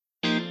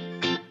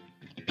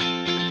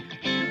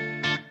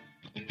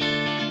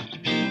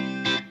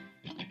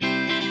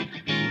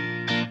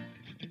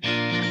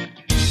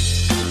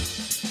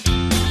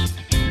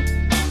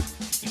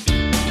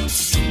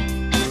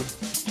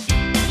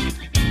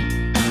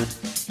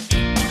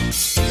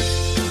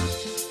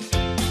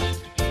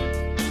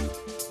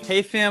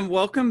Hey fam,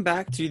 welcome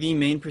back to the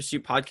Main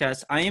Pursuit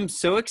podcast. I am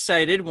so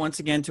excited once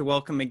again to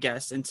welcome a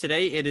guest, and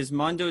today it is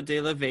Mondo de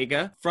la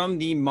Vega from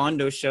the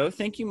Mondo Show.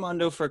 Thank you,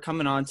 Mondo, for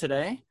coming on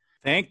today.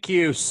 Thank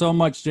you so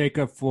much,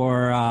 Jacob,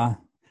 for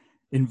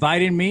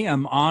inviting me.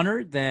 I'm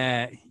honored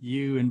that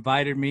you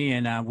invited me,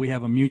 and we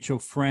have a mutual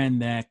friend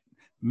that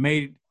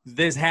made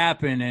this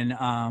happen. And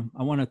I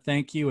want to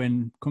thank you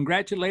and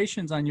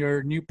congratulations on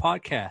your new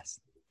podcast.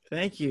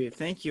 Thank you.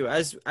 Thank you.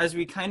 As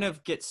we kind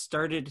of get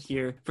started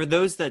here, for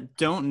those that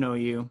don't know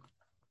you,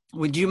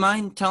 would you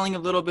mind telling a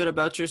little bit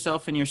about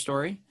yourself and your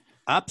story?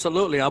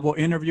 Absolutely. I will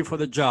interview for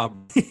the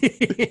job.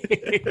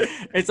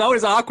 It's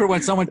always awkward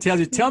when someone tells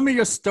you, tell me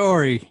your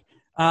story.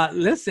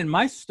 Listen,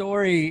 my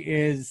story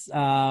is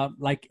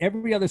like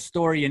every other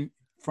story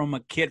from a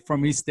kid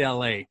from East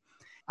LA.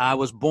 I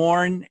was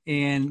born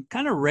and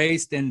kind of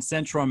raised in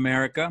Central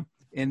America.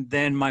 And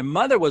then my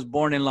mother was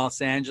born in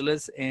Los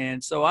Angeles.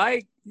 And so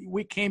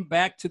we came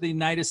back to the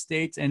United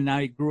States, and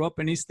I grew up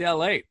in East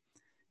LA.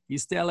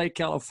 East LA,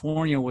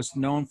 California was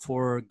known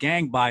for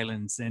gang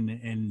violence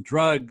and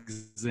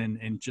drugs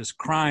and just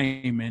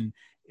crime. And,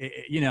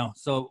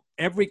 so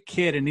every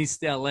kid in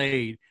East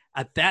LA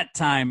at that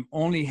time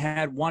only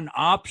had one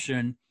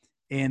option,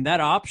 and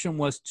that option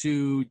was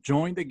to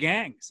join the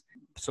gangs.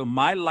 So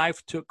my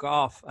life took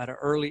off at an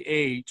early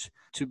age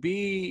to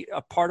be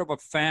a part of a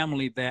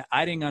family that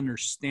I didn't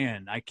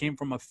understand. I came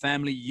from a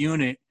family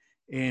unit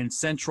in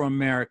Central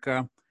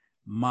America.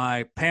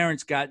 My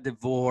parents got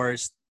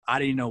divorced. I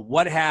didn't know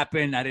what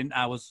happened.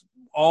 I was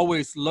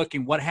always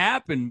looking, what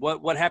happened?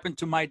 What happened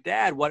to my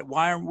dad?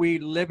 Why aren't we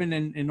living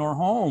in our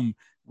home?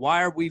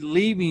 Why are we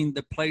leaving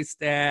the place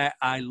that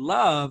I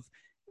love?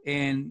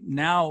 And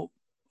now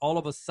all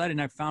of a sudden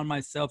I found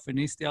myself in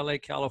East LA,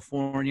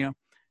 California,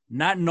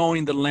 not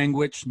knowing the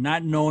language,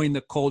 not knowing the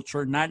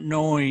culture, not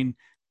knowing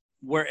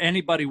where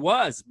anybody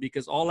was,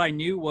 because all I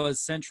knew was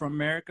Central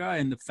America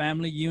and the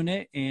family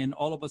unit. And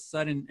all of a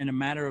sudden, in a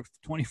matter of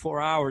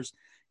 24 hours,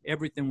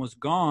 everything was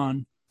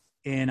gone.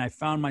 And I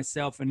found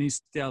myself in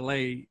East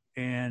LA,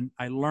 and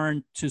I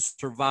learned to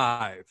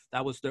survive.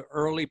 That was the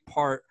early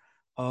part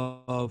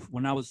of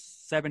when I was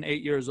 7,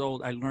 8 years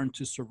old. I learned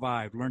to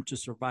survive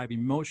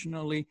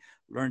emotionally,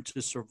 learned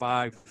to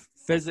survive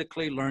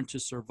physically, learned to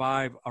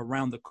survive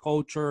around the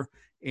culture.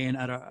 And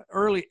at an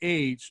early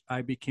age,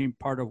 I became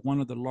part of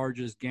one of the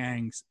largest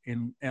gangs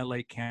in LA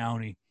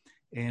County.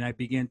 And I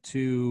began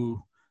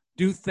to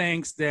do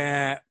things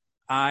that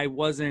I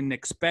wasn't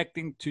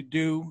expecting to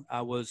do.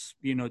 I was,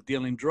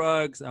 dealing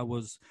drugs.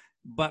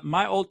 But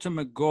my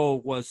ultimate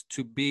goal was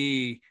to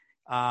be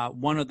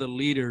one of the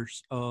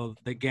leaders of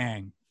the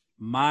gang.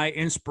 My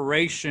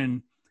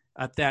inspiration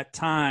at that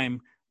time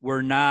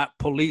were not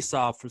police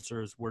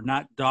officers, were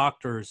not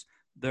doctors.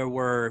 There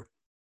were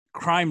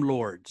crime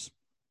lords.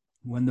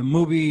 When the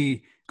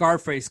movie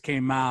Scarface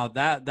came out,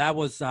 that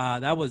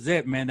was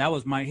it, man. That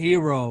was my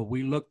hero.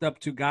 We looked up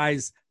to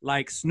guys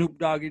like Snoop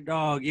Doggy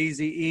Dogg,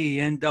 Eazy-E,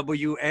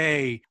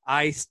 NWA,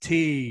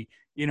 Ice-T.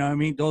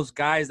 Those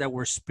guys that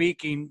were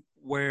speaking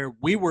where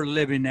we were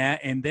living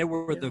at, and they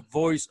were the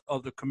voice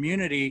of the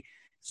community.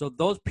 So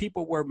those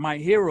people were my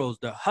heroes,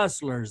 the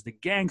hustlers, the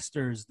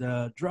gangsters,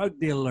 the drug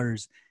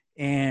dealers.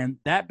 And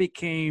that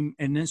became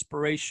an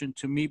inspiration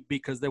to me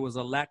because there was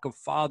a lack of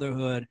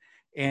fatherhood.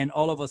 And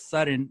all of a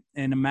sudden,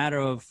 in a matter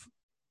of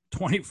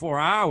 24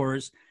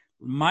 hours,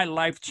 my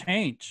life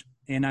changed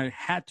and I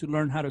had to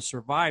learn how to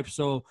survive.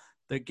 So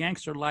the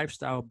gangster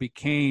lifestyle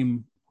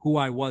became who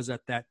I was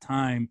at that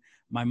time.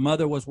 My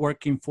mother was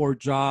working 4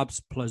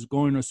 jobs plus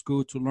going to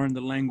school to learn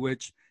the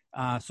language.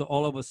 So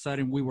all of a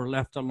sudden we were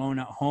left alone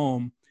at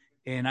home.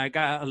 And I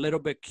got a little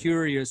bit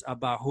curious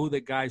about who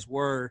the guys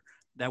were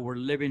that were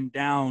living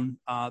down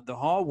the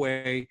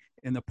hallway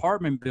in the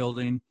apartment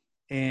building.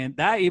 And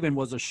that even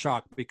was a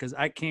shock because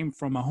I came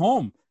from a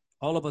home.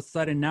 All of a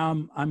sudden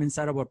now I'm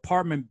inside of an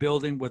apartment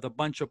building with a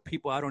bunch of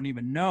people I don't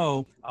even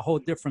know, a whole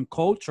different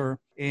culture.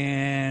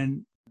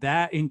 And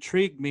that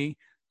intrigued me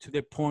to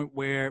the point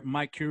where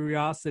my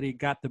curiosity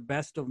got the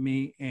best of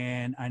me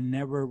and I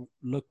never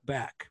looked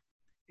back.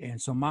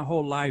 And so my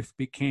whole life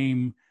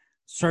became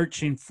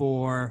searching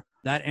for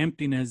that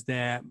emptiness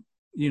that,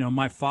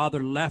 my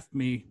father left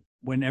me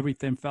when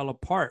everything fell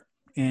apart.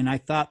 And I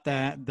thought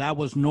that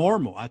was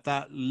normal. I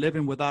thought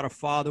living without a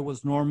father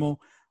was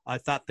normal. I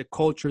thought the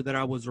culture that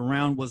I was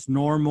around was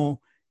normal.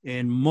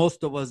 And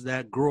most of us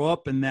that grew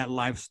up in that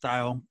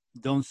lifestyle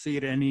don't see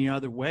it any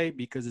other way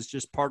because it's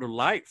just part of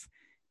life.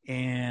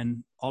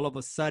 And all of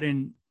a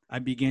sudden, I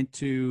began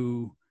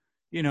to,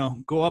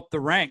 go up the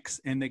ranks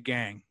in the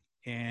gang,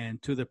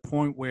 and to the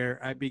point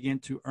where I began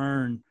to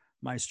earn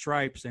my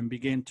stripes and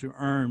begin to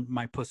earn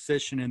my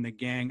position in the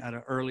gang at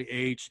an early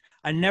age.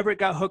 I never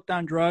got hooked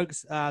on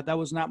drugs. That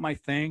was not my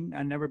thing.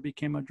 I never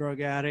became a drug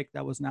addict.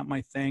 That was not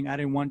my thing. I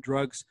didn't want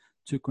drugs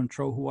to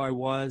control who I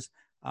was.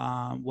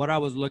 What I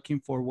was looking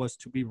for was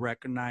to be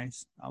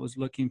recognized. I was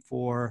looking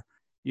for,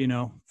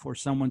 for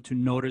someone to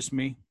notice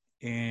me,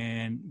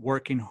 and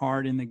working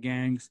hard in the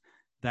gangs.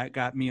 That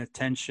got me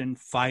attention.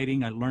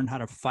 Fighting. I learned how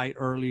to fight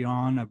early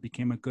on. I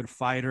became a good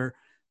fighter.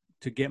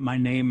 to get my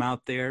name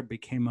out there,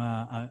 became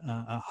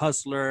a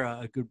hustler,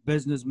 a good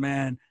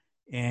businessman.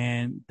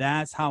 And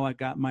that's how I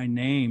got my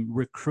name.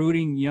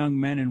 Recruiting young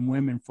men and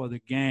women for the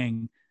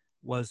gang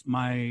was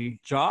my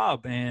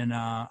job. And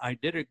I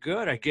did it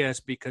good, I guess,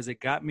 because it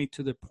got me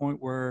to the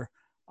point where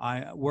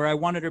I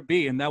wanted to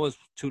be. And that was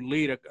to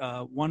lead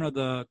one of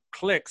the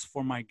cliques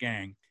for my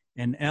gang.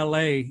 In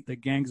LA, the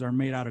gangs are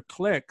made out of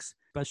cliques,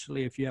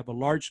 especially if you have a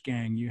large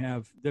gang. You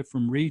have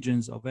different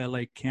regions of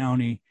LA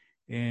County,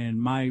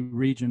 and my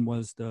region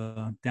was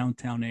the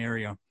downtown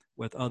area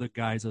with other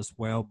guys as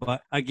well.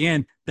 But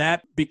again,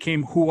 that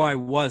became who I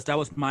was. That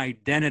was my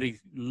identity,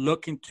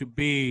 looking to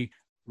be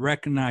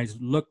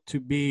recognized, look to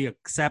be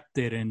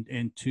accepted,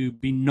 and to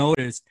be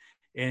noticed.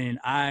 And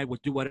I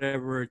would do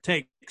whatever it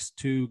takes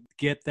to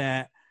get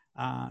that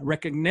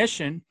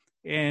recognition.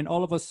 And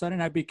all of a sudden,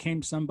 I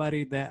became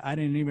somebody that I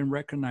didn't even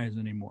recognize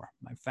anymore.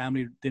 My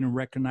family didn't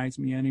recognize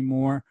me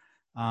anymore.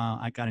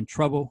 I got in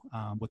trouble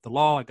with the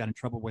law. I got in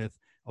trouble with,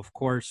 of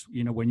course,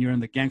 when you're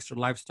in the gangster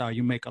lifestyle,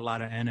 you make a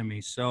lot of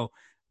enemies. So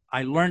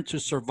I learned to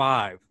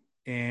survive.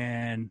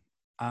 And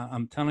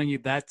I'm telling you,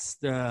 that's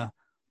the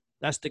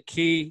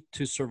key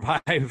to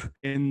survive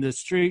in the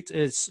streets,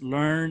 is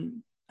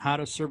learn how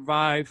to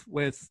survive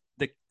with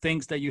the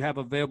things that you have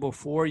available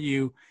for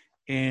you.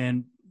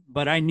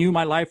 But I knew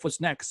my life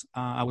was next.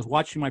 I was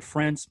watching my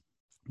friends.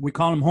 We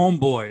call them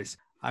homeboys.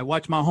 I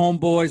watched my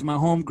homeboys, my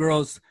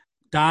homegirls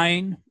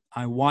dying.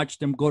 I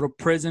watched them go to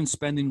prison,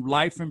 spending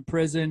life in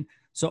prison.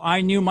 So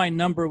I knew my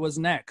number was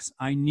next.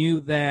 I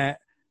knew that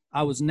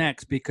I was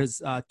next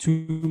because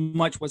too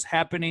much was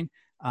happening.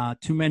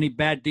 Too many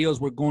bad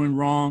deals were going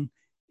wrong.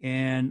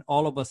 And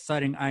all of a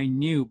sudden I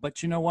knew.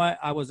 But you know what?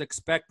 I was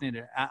expecting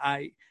it.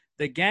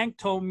 The gang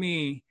told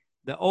me,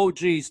 the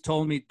OGs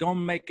told me,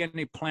 don't make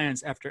any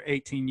plans after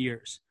 18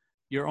 years.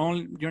 You're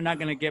not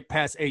going to get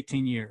past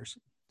 18 years.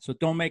 So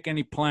don't make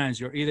any plans.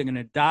 You're either going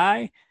to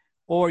die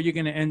or you're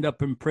going to end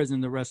up in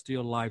prison the rest of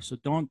your life. So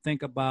don't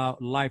think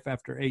about life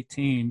after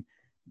 18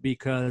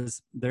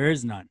 because there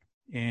is none.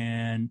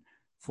 And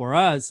for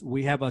us,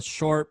 we have a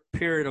short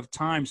period of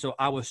time. So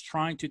I was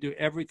trying to do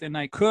everything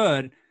I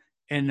could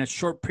in a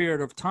short period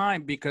of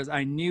time because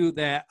I knew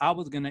that I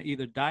was going to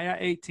either die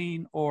at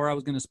 18 or I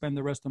was going to spend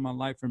the rest of my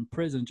life in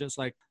prison, just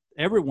like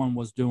everyone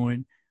was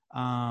doing.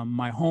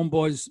 My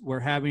homeboys were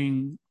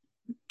having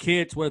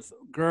kids with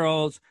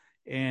girls.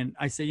 And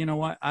I said, you know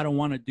what? I don't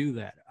want to do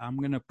that. I'm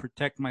going to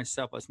protect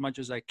myself as much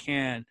as I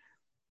can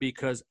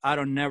because I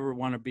don't never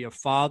want to be a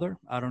father.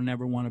 I don't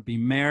never want to be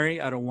married.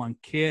 I don't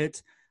want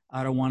kids.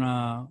 I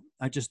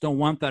just don't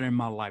want that in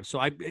my life.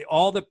 So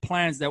all the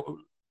plans that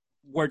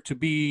were to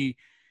be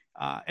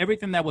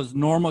everything that was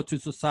normal to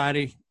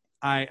society,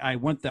 I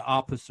went the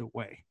opposite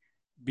way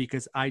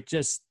because I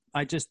just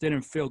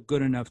didn't feel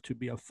good enough to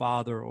be a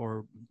father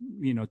or,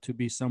 to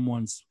be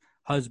someone's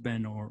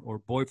husband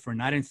or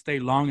boyfriend. I didn't stay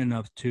long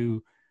enough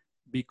to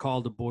be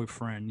called a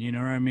boyfriend. You know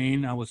what I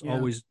mean? I was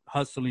always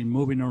hustling,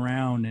 moving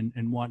around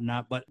and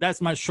whatnot. But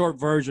that's my short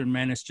version,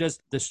 man. It's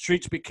just the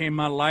streets became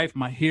my life.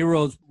 My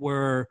heroes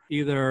were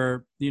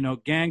either,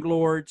 gang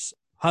lords,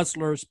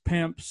 hustlers,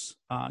 pimps,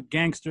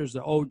 gangsters,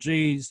 the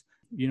OGs,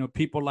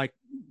 people like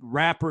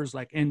rappers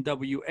like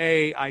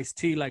NWA,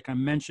 Ice-T, like I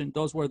mentioned.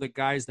 Those were the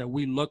guys that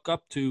we look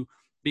up to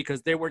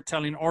because they were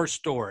telling our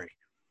story.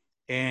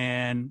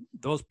 And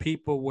those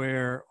people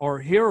were our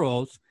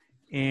heroes.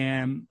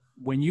 And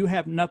when you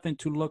have nothing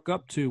to look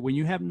up to, when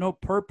you have no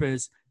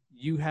purpose,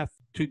 you have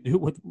to do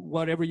with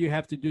whatever you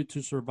have to do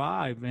to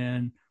survive.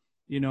 And,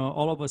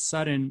 all of a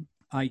sudden,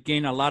 I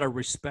gained a lot of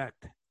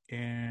respect.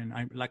 And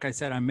like I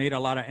said, I made a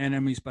lot of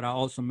enemies, but I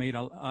also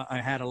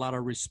I had a lot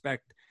of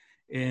respect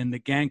in the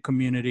gang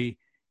community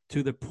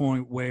to the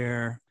point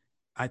where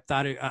I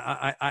thought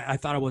I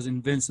thought I was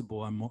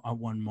invincible at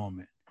one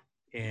moment.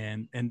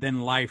 And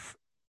then life,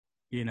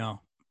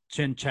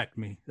 chin checked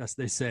me, as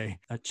they say.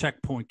 A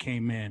checkpoint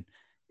came in.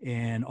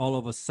 And all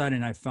of a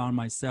sudden, I found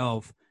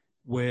myself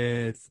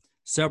with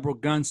several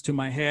guns to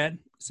my head,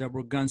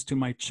 several guns to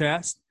my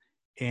chest.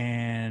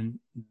 And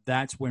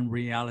that's when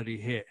reality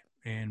hit.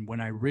 And when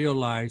I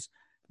realized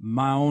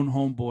my own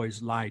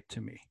homeboys lied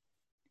to me.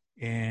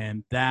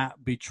 And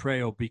that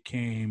betrayal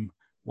became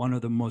one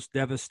of the most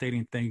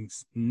devastating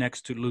things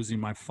next to losing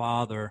my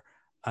father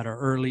at an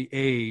early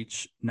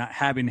age, not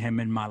having him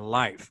in my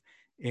life.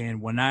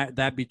 And when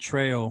that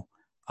betrayal,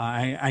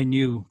 I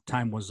knew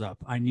time was up.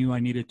 I knew I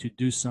needed to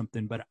do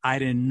something, but I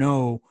didn't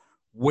know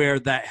where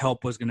that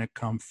help was going to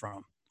come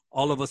from.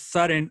 All of a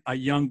sudden, a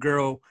young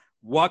girl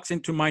walks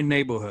into my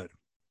neighborhood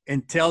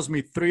and tells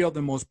me three of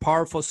the most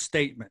powerful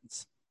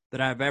statements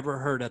that I've ever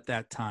heard at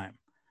that time.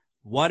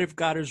 What if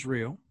God is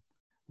real?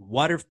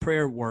 What if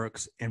prayer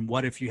works? And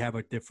what if you have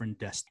a different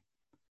destiny?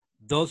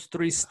 Those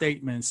three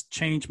statements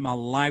changed my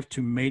life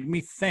to make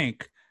me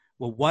think,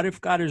 well, what if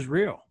God is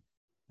real?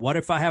 What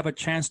if I have a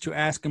chance to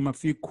ask him a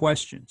few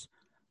questions?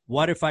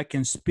 What if I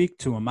can speak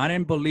to him? I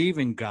didn't believe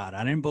in God.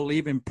 I didn't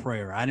believe in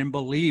prayer. I didn't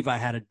believe I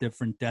had a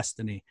different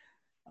destiny.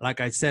 Like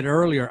I said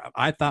earlier,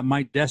 I thought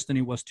my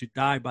destiny was to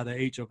die by the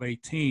age of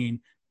 18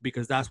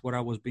 because that's what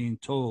I was being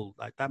told.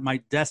 Like that my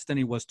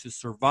destiny was to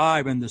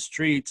survive in the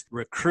streets,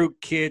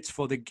 recruit kids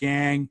for the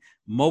gang,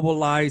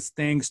 mobilize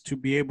things to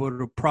be able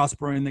to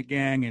prosper in the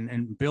gang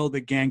and build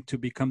the gang to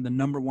become the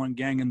number one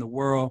gang in the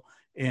world.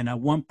 And at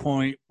one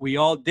point, we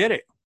all did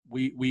it.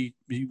 We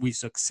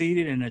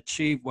succeeded and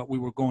achieved what we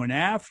were going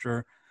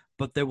after,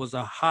 but there was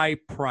a high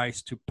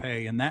price to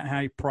pay. And that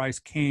high price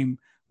came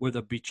with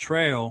a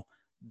betrayal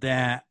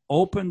that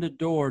opened the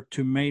door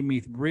to make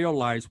me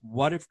realize,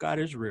 what if God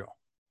is real?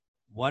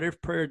 What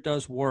if prayer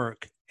does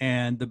work?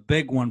 And the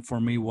big one for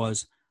me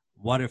was,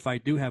 what if I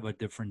do have a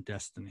different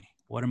destiny?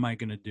 What am I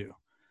going to do?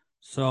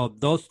 So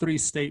those three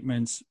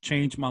statements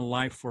changed my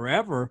life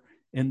forever.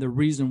 And the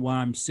reason why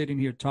I'm sitting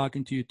here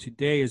talking to you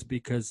today is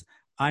because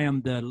I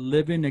am the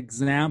living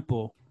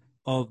example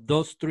of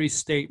those three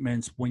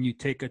statements when you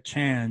take a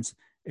chance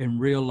and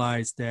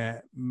realize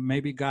that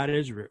maybe God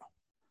is real.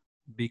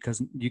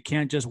 Because you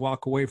can't just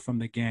walk away from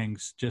the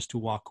gangs just to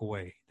walk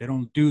away. They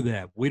don't do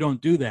that. We don't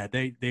do that.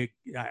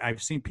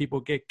 I've seen people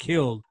get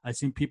killed. I've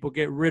seen people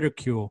get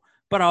ridiculed.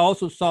 But I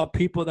also saw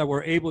people that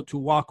were able to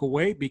walk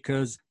away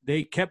because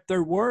they kept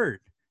their word.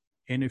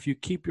 And if you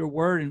keep your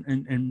word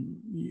and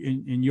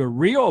you're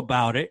real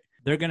about it,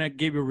 they're going to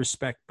give you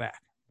respect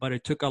back. But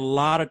it took a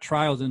lot of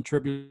trials and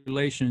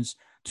tribulations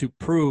to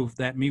prove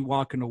that me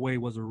walking away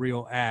was a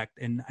real act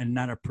and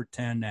not a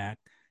pretend act.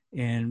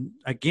 And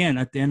again,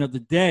 at the end of the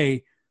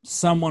day,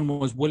 someone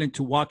was willing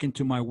to walk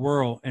into my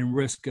world and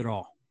risk it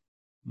all.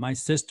 My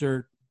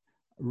sister,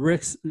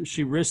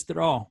 she risked it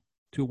all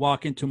to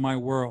walk into my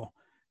world,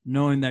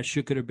 knowing that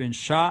she could have been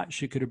shot,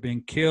 she could have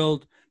been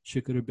killed, she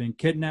could have been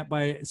kidnapped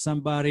by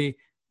somebody,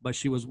 but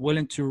she was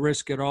willing to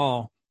risk it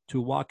all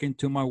to walk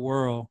into my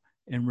world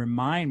and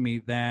remind me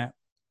that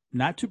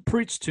not to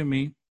preach to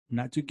me,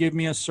 not to give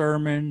me a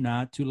sermon,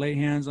 not to lay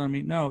hands on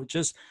me. No,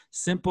 just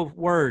simple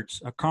words,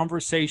 a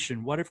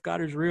conversation. What if God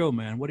is real,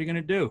 man? What are you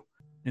going to do?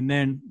 And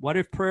then what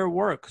if prayer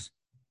works?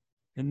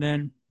 And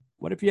then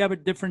what if you have a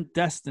different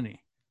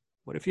destiny?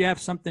 What if you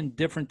have something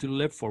different to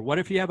live for? What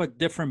if you have a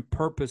different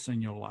purpose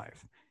in your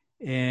life?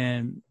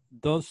 And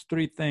those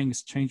three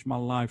things changed my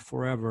life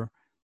forever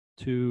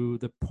to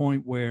the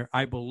point where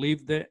I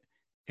believed it.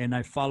 And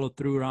I followed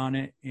through on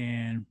it.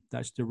 And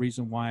that's the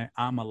reason why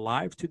I'm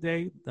alive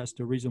today. That's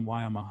the reason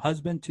why I'm a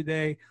husband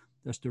today.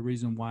 That's the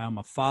reason why I'm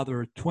a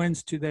father of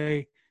twins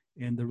today.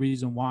 And the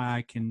reason why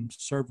I can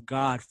serve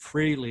God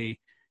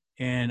freely.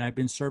 And I've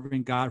been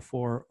serving God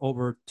for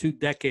over 2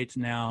 decades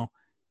now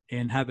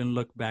and haven't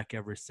looked back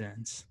ever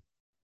since.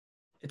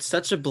 It's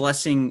such a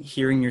blessing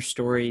hearing your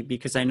story,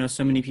 because I know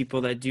so many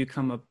people that do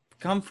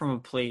come from a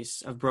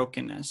place of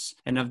brokenness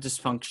and of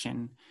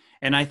dysfunction.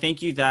 And I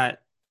thank you that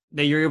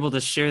you're able to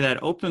share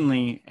that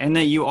openly, and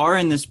that you are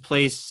in this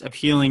place of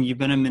healing. You've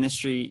been in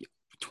ministry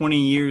 20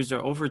 years or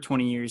over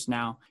 20 years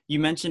now. You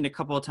mentioned a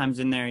couple of times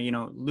in there,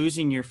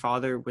 losing your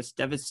father was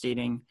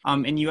devastating.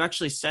 And you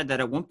actually said that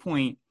at one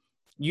point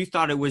you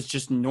thought it was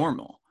just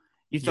normal.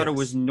 You thought It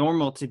was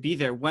normal to be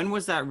there. When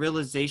was that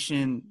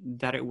realization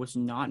that it was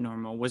not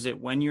normal? Was it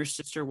when your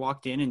sister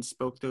walked in and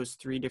spoke those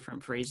 3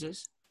 different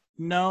phrases?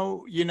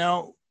 No,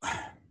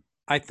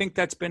 I think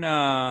that's been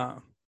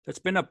a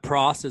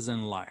process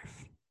in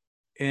life.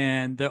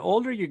 And the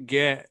older you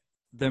get,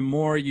 the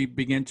more you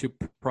begin to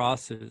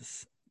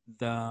process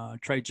the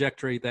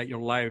trajectory that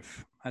your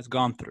life has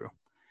gone through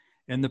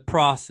and the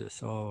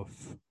process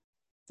of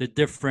the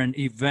different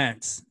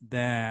events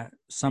that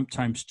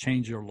sometimes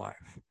change your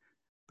life.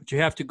 But you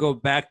have to go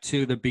back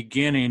to the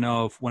beginning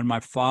of when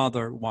my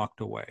father walked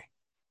away.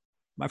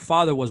 My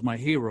father was my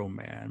hero,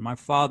 man. My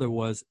father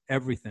was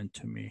everything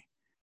to me.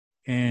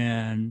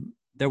 And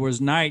there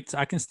was nights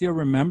I can still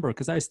remember,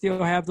 because I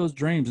still have those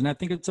dreams. And I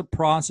think it's a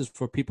process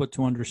for people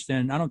to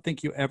understand. I don't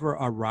think you ever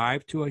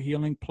arrive to a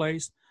healing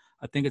place.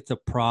 I think it's a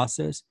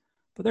process.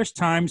 But there's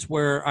times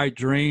where I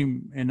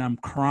dream and I'm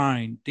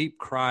crying, deep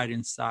cried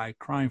inside,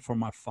 crying for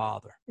my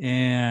father.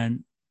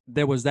 And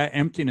there was that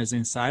emptiness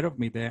inside of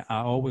me that I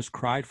always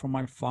cried for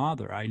my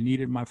father. I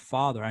needed my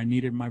father. I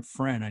needed my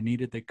friend. I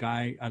needed the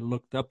guy I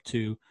looked up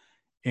to.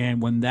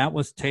 And when that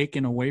was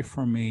taken away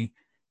from me,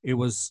 it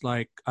was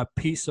like a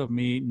piece of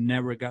me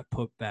never got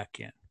put back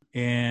in.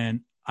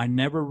 And I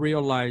never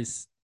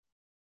realized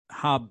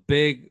how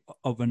big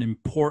of an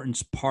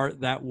importance part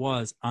that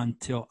was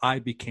until I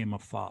became a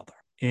father.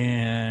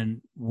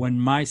 And when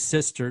my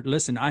sister,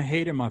 listen, I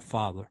hated my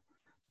father.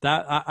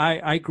 That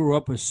I grew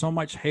up with so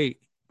much hate.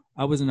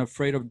 I wasn't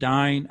afraid of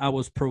dying. I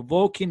was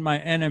provoking my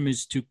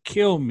enemies to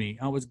kill me.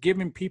 I was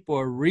giving people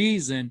a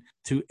reason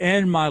to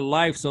end my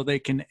life so they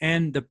can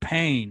end the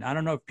pain. I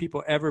don't know if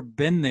people ever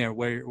been there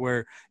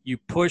where you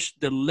push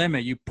the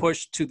limit, you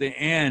push to the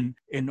end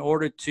in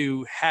order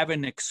to have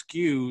an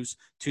excuse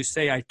to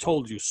say, I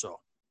told you so,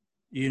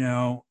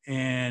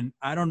 and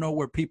I don't know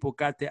where people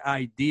got the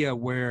idea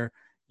where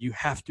you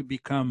have to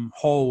become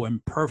whole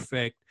and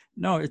perfect.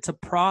 No, it's a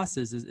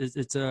process.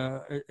 It's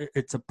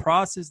a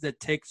process that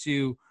takes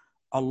you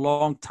a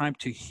long time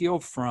to heal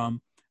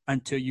from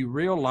until you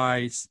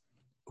realize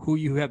who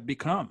you have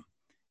become.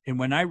 And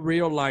when I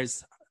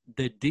realized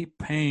the deep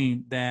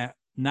pain that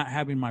not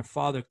having my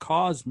father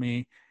caused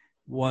me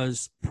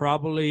was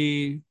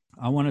probably,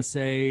 I want to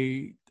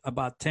say,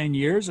 about 10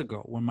 years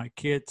ago when my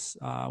kids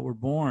were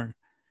born.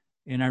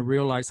 And I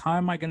realized, how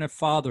am I going to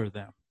father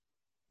them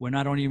when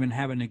I don't even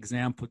have an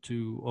example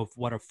of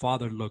what a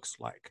father looks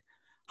like?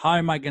 How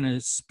am I going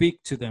to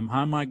speak to them?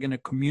 How am I going to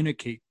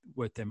communicate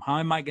with them? How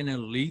am I going to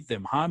lead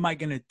them? How am I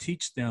going to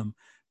teach them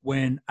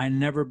when I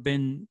never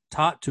been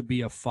taught to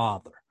be a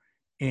father?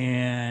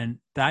 And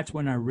that's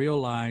when I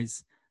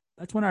realized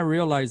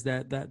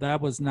that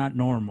was not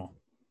normal.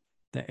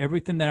 That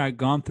everything that I'd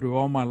gone through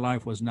all my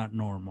life was not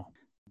normal.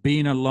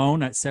 Being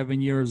alone at 7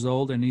 years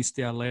old in East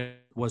LA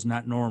was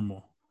not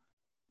normal.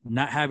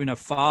 Not having a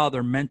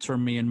father mentor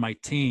me in my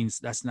teens,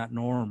 that's not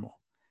normal.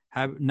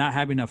 Not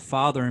having a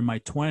father in my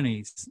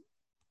 20s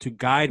to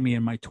guide me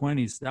in my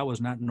 20s, that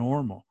was not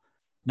normal.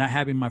 Not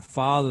having my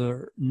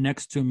father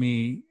next to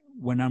me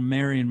when I'm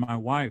marrying my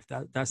wife,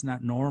 that's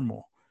not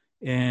normal.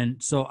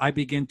 And so I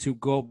began to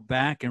go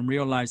back and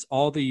realize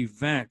all the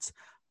events.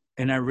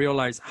 And I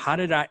realized, how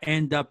did I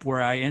end up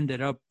where I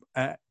ended up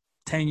at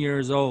 10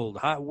 years old?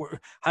 How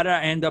did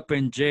I end up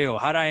in jail?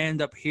 How did I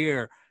end up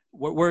here?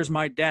 Where's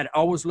my dad?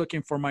 Always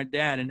looking for my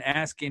dad and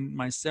asking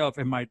myself,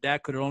 if my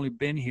dad could have only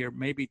been here,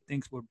 maybe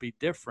things would be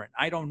different.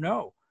 I don't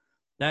know.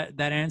 That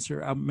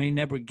answer, I may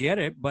never get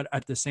it, but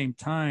at the same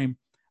time,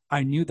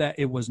 I knew that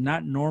it was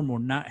not normal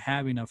not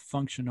having a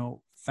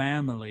functional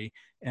family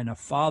and a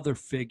father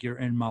figure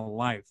in my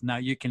life. Now,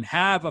 you can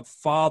have a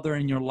father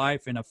in your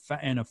life and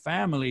a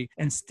family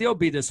and still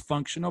be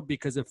dysfunctional,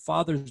 because if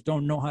fathers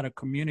don't know how to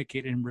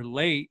communicate and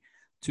relate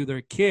to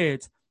their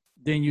kids,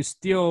 then you're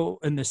still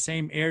in the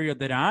same area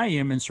that I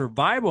am, in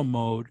survival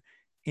mode.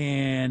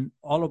 And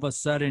all of a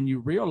sudden you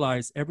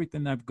realize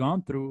everything I've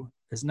gone through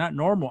is not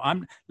normal.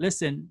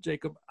 Listen,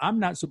 Jacob, I'm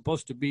not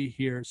supposed to be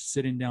here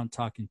sitting down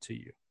talking to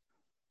you.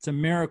 It's a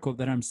miracle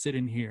that I'm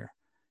sitting here,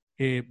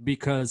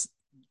 because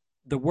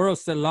the world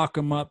said, lock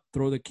them up,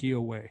 throw the key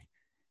away.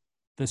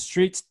 The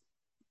streets,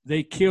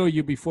 they kill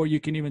you before you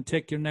can even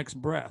take your next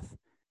breath.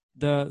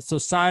 The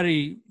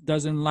society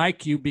doesn't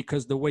like you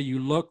because the way you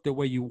look, the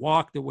way you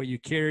walk, the way you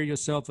carry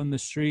yourself in the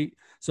street.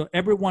 So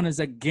everyone is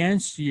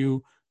against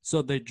you.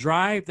 So the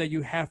drive that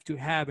you have to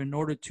have in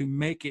order to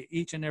make it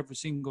each and every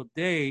single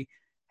day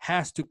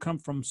has to come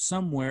from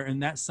somewhere.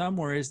 And that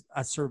somewhere is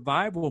a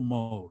survival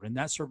mode. And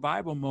that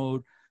survival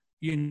mode,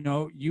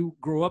 you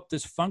grow up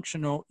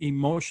dysfunctional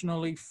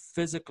emotionally,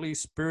 physically,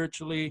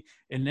 spiritually,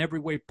 in every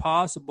way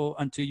possible,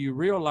 until you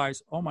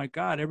realize, oh my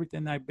God,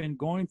 everything I've been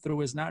going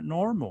through is not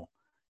normal.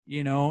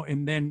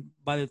 And then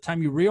by the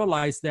time you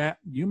realize that,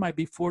 you might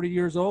be 40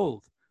 years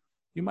old.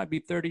 You might be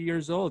 30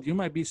 years old. You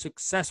might be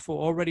successful,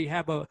 already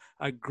have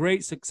a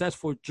great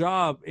successful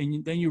job.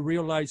 And then you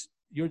realize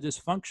you're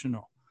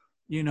dysfunctional.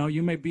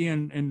 You may be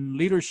in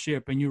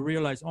leadership and you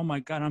realize, oh my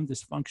God, I'm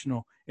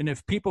dysfunctional. And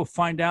if people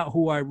find out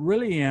who I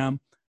really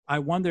am, I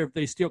wonder if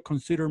they still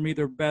consider me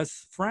their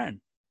best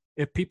friend.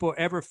 If people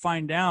ever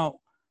find out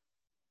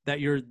that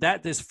you're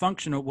that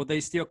dysfunctional, will they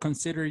still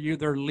consider you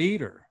their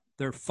leader,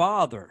 their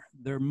father,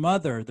 their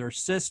mother, their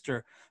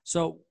sister?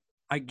 So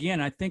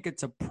again, I think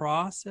it's a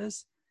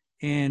process.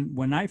 And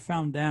when I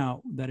found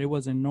out that it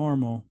wasn't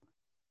normal,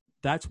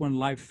 that's when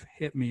life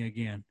hit me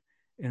again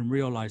and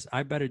realized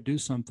I better do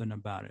something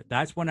about it.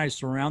 That's when I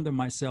surrounded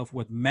myself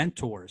with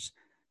mentors.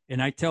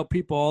 And I tell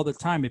people all the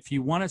time, if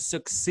you want to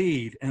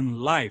succeed in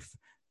life,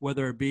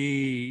 whether it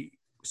be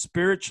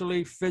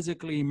spiritually,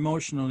 physically,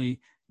 emotionally,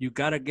 you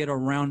got to get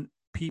around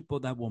people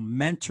that will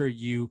mentor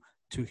you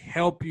to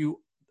help you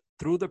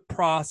through the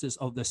process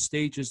of the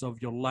stages of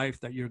your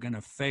life that you're going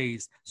to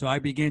face. So I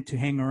began to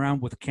hang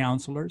around with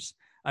counselors.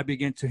 I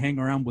began to hang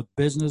around with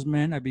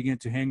businessmen. I began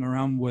to hang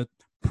around with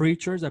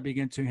preachers. I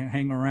began to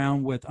hang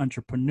around with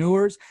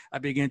entrepreneurs. I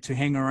began to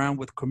hang around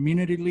with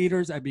community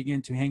leaders. I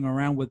began to hang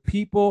around with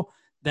people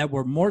that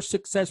were more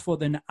successful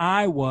than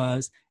I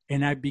was.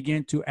 And I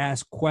began to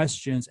ask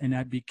questions, and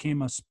I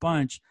became a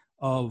sponge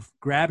of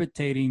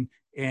gravitating.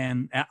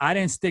 And I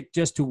didn't stick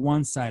just to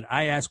one side.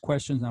 I asked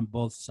questions on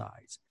both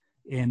sides.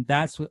 And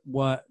that's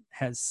what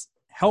has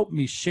helped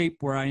me shape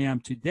where I am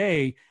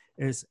today,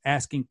 is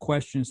asking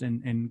questions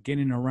and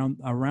getting around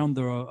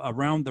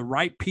the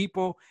right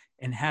people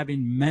and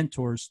having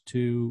mentors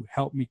to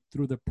help me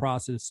through the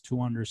process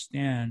to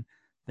understand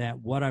that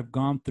what I've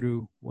gone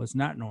through was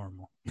not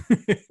normal.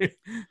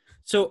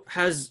 So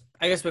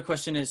I guess my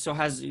question is, so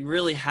has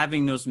really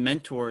having those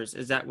mentors,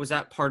 was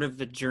that part of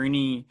the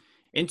journey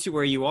into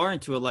where you are,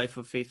 into a life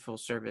of faithful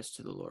service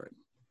to the Lord?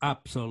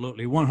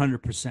 Absolutely.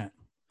 100%.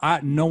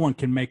 No one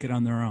can make it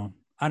on their own.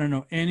 I don't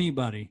know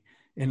anybody.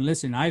 And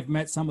listen, I've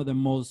met some of the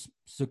most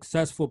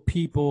successful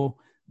people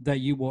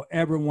that you will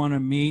ever want to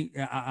meet.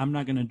 I'm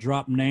not going to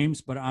drop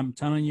names, but I'm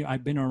telling you,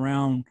 I've been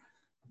around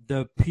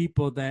the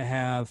people that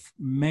have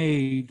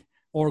made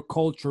our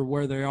culture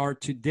where they are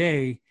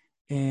today.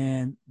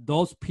 And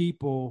those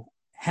people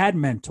had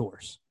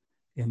mentors,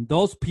 and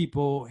those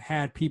people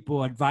had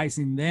people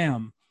advising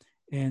them.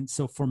 And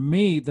so for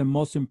me, the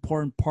most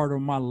important part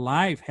of my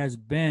life has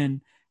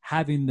been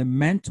having the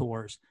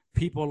mentors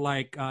people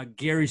like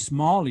Gary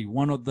Smalley,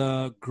 one of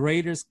the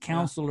greatest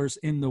counselors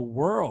in the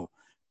world.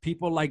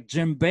 People like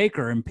Jim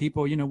Baker, and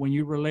people,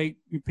 when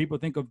people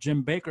think of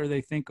Jim Baker,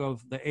 they think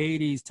of the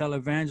 80s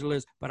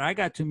televangelist. But I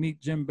got to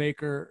meet Jim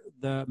Baker,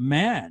 the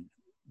man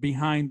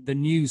behind the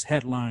news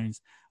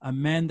headlines, a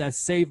man that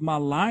saved my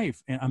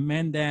life, and a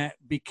man that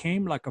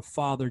became like a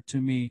father to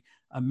me,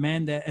 a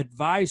man that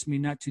advised me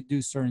not to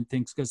do certain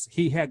things because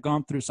he had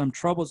gone through some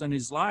troubles in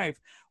his life.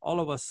 All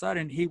of a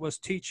sudden, he was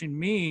teaching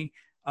me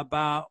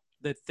about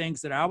the things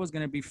that I was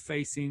going to be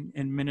facing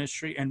in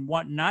ministry and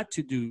what not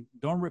to do.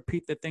 Don't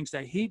repeat the things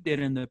that he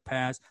did in the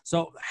past.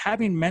 So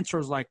having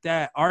mentors like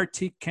that,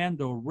 R.T.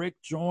 Kendall, Rick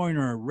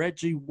Joyner,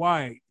 Reggie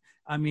White,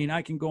 I mean,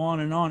 I can go on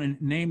and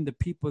name the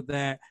people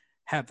that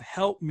have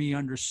helped me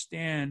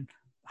understand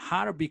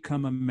how to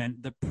become a man,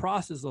 the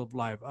process of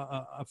life.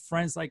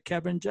 Friends like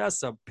Kevin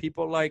Jessup,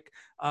 people like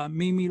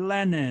Mimi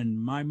Lennon,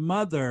 my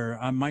mother,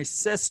 my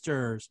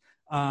sisters,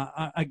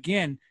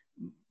 again,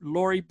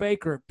 Lori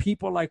Baker,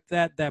 people like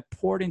that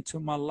poured into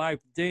my life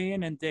day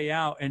in and day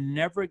out and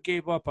never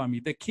gave up on me.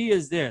 The key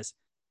is this: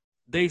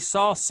 they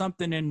saw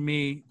something in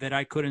me that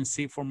I couldn't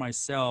see for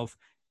myself,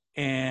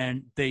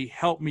 and they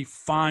helped me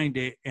find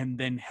it and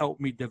then helped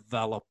me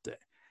develop it.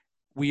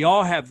 We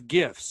all have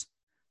gifts,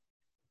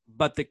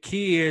 but the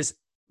key is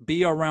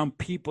be around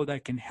people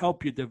that can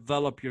help you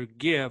develop your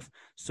gift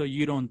so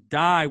you don't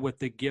die with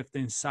the gift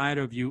inside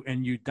of you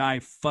and you die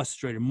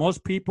frustrated.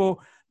 Most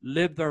people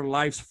live their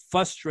lives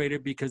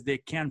frustrated because they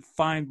can't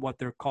find what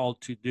they're called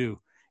to do.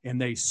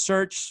 And they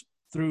search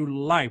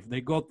through life.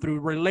 They go through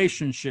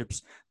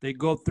relationships. They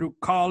go through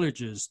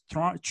colleges,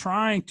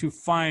 trying to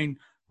find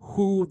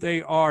who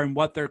they are and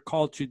what they're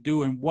called to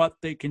do and what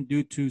they can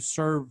do to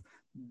serve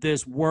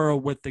this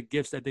world with the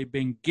gifts that they've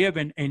been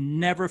given, and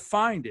never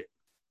find it.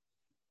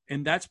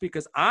 And that's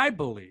because I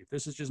believe,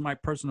 this is just my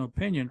personal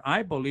opinion,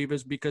 I believe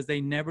it's because they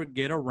never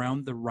get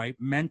around the right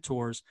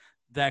mentors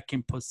that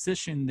can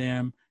position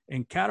them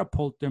and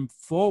catapult them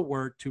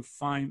forward to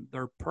find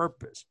their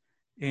purpose.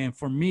 And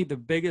for me, the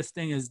biggest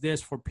thing is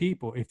this for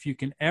people: if you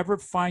can ever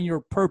find your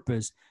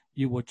purpose,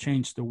 you will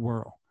change the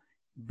world.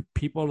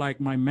 People like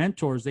my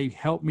mentors, they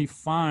helped me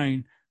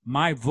find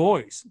my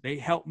voice. They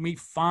helped me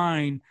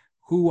find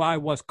who I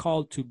was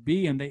called to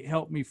be, and they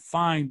helped me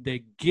find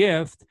the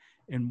gift.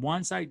 And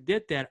once I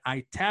did that,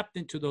 I tapped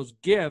into those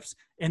gifts,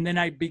 and then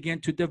I began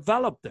to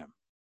develop them.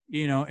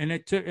 And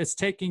it's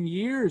taking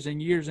years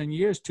and years and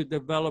years to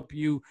develop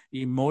you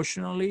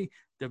emotionally,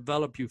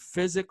 develop you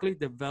physically,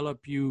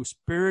 develop you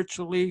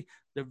spiritually,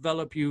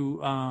 develop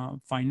you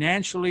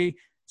financially.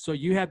 So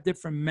you have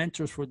different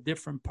mentors for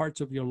different parts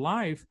of your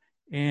life.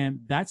 And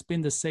that's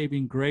been the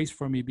saving grace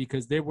for me,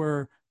 because there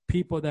were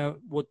people that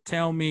would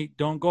tell me,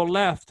 don't go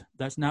left.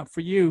 That's not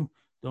for you.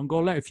 Don't go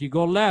left. If you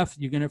go left,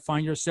 you're going to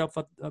find yourself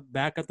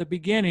back at the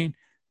beginning.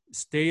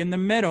 Stay in the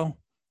middle,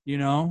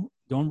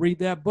 Don't read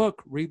that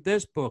book. Read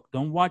this book.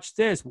 Don't watch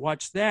this.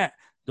 Watch that.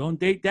 Don't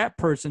date that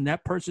person.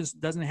 That person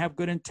doesn't have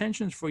good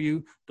intentions for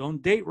you.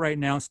 Don't date right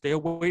now. Stay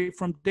away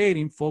from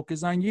dating.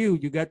 Focus on you.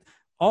 You got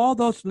all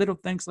those little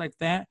things like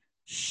that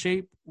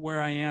shape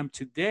where I am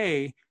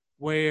today,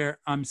 where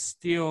I'm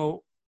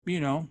still,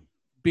 being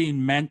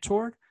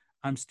mentored.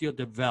 I'm still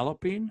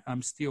developing.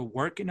 I'm still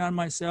working on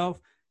myself.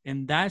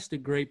 And that's the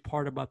great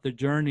part about the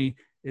journey,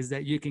 is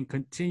that you can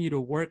continue to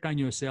work on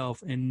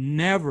yourself and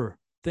never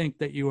think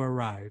that you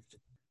arrived.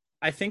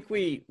 I think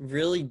we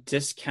really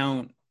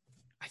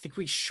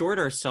we short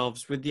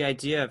ourselves with the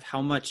idea of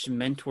how much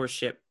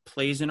mentorship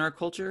plays in our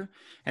culture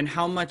and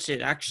how much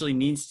it actually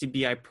needs to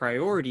be a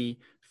priority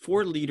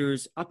for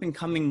leaders, up and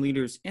coming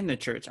leaders in the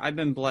church. I've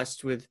been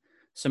blessed with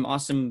some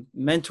awesome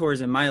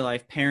mentors in my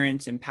life,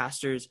 parents and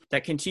pastors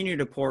that continue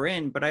to pour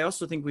in. But I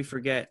also think we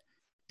forget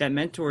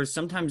that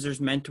sometimes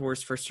there's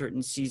mentors for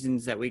certain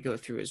seasons that we go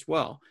through as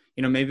well.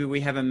 Maybe we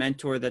have a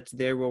mentor that's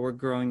there while we're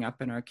growing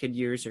up in our kid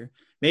years, or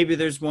maybe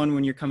there's one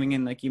when you're coming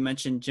in, like you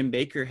mentioned, Jim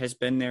Baker has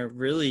been there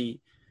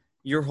really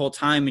your whole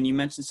time. And you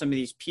mentioned some of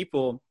these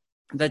people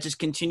that just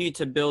continue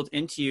to build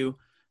into you.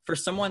 For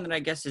someone that I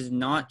guess is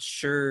not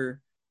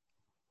sure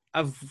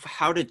of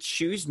how to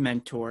choose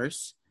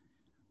mentors,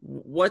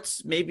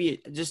 what's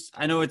maybe just,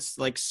 I know it's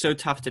like so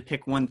tough to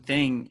pick one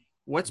thing.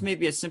 What's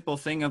maybe a simple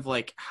thing of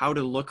like how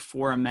to look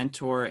for a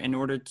mentor in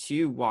order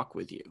to walk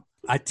with you?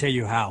 I tell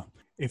you how.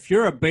 If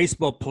you're a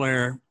baseball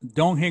player,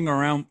 don't hang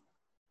around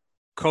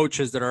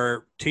coaches that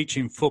are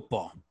teaching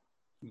football.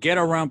 Get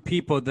around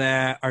people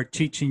that are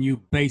teaching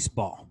you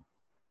baseball.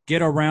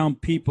 Get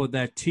around people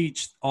that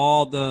teach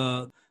all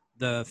the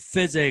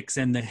physics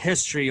and the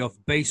history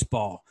of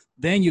baseball.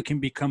 Then you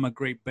can become a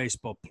great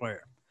baseball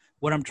player.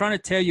 What I'm trying to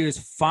tell you is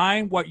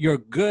find what you're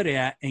good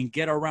at and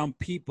get around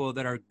people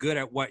that are good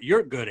at what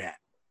you're good at.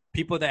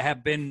 People that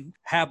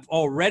have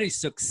already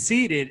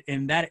succeeded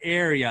in that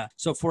area.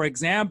 So for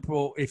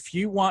example, if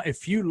you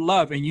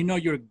love and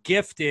you're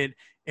gifted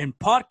in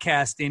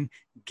podcasting,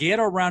 get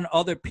around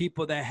other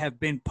people that have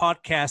been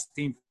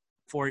podcasting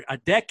for a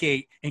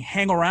decade and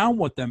hang around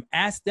with them.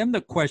 Ask them the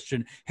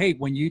question, hey,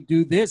 when you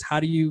do this, how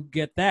do you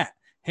get that?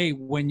 Hey,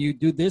 when you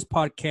do this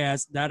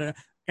podcast, that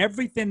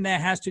everything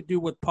that has to do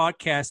with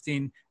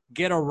podcasting,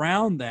 get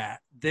around that.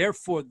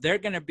 Therefore, they're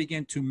going to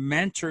begin to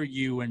mentor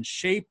you and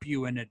shape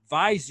you and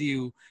advise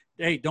you.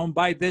 Hey, don't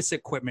buy this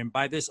equipment,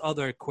 buy this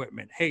other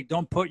equipment. Hey,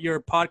 don't put your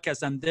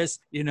podcast on this,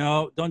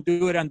 don't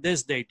do it on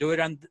this day, do it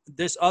on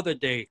this other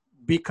day.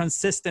 Be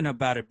consistent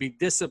about it, be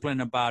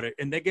disciplined about it.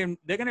 And they're going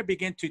to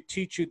begin to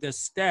teach you the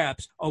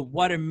steps of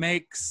what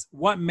makes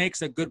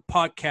a good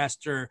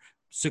podcaster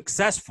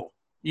successful.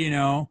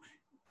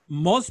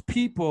 Most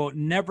people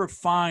never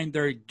find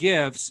their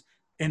gifts,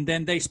 and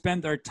then they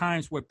spend their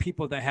times with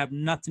people that have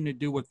nothing to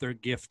do with their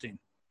gifting.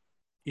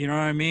 You know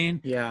what I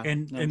mean? Yeah.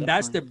 And Definitely.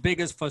 that's the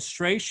biggest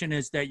frustration,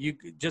 is that you,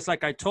 just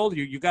like I told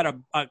you, you got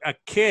a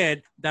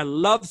kid that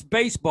loves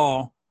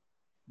baseball,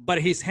 but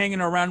he's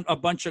hanging around a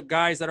bunch of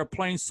guys that are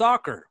playing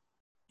soccer.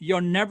 You'll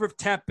never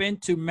tap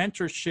into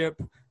mentorship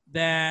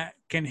that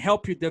can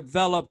help you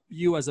develop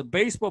you as a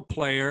baseball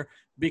player,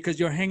 because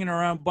you're hanging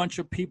around a bunch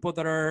of people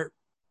that are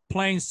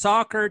playing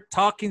soccer,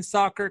 talking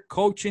soccer,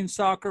 coaching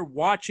soccer,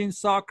 watching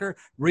soccer,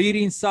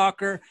 reading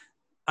soccer.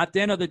 At the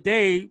end of the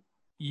day,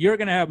 you're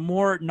going to have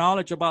more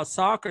knowledge about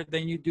soccer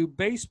than you do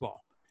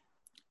baseball.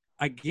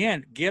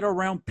 Again, get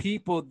around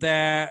people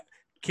that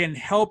can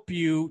help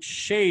you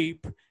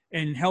shape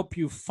and help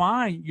you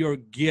find your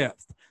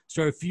gift.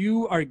 So if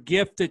you are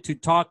gifted to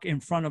talk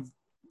in front of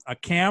a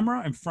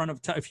camera,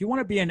 if you want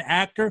to be an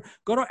actor,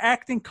 go to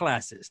acting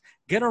classes.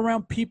 Get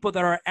around people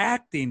that are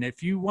acting.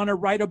 If you want to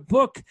write a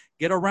book,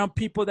 get around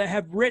people that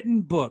have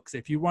written books.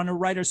 If you want to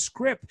write a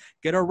script,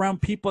 get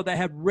around people that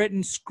have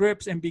written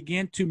scripts and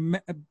begin to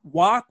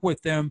walk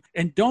with them.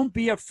 And don't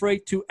be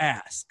afraid to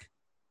ask.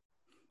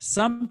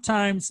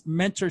 Sometimes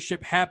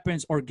mentorship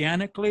happens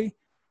organically.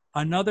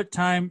 Another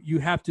time you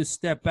have to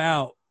step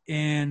out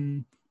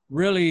and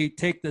really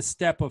take the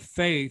step of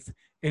faith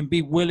and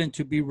be willing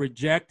to be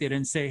rejected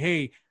and say,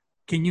 hey,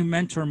 can you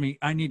mentor me?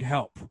 I need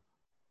help.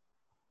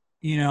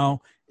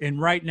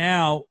 And right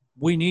now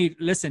we need,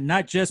 listen,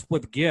 not just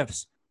with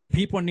gifts,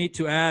 people need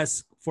to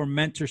ask for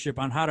mentorship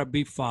on how to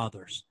be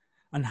fathers,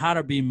 on how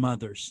to be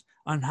mothers,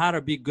 on how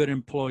to be good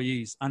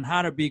employees, on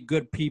how to be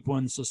good people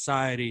in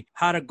society,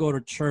 how to go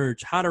to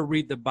church, how to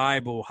read the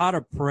Bible, how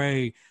to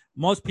pray.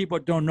 Most people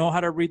don't know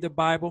how to read the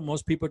Bible.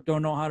 Most people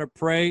don't know how to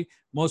pray.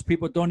 Most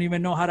people don't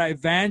even know how to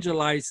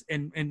evangelize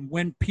and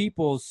win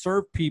people,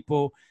 serve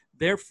people.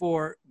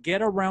 Therefore,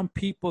 get around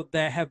people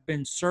that have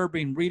been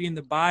serving, reading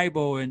the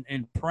Bible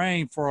and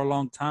praying for a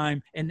long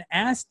time, and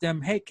ask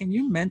them, hey, can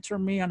you mentor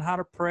me on how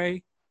to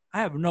pray? I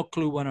have no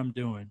clue what I'm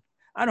doing.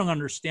 I don't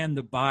understand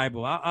the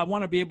Bible. I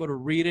want to be able to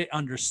read it,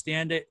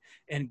 understand it,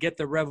 and get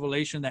the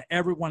revelation that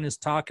everyone is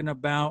talking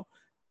about.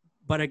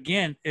 But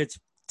again, it's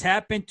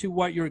tap into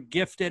what you're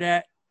gifted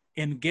at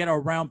and get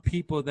around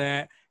people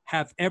that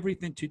have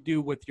everything to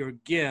do with your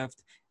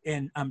gift.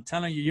 And I'm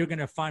telling you, you're going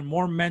to find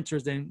more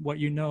mentors than what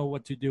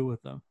to do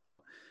with them.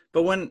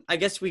 But when I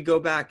guess we go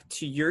back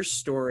to your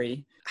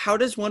story, how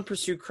does one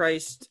pursue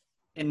Christ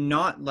and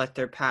not let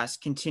their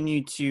past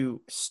continue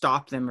to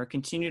stop them or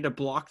continue to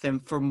block them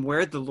from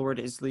where the Lord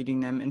is leading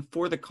them and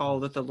for the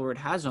call that the Lord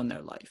has on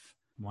their life?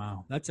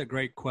 Wow, that's a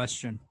great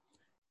question.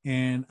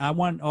 And I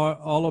want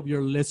all of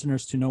your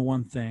listeners to know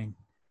one thing.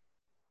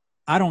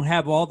 I don't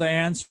have all the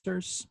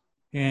answers,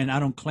 and I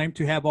don't claim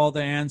to have all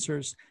the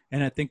answers.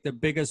 And I think the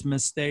biggest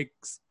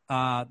mistakes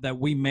that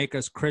we make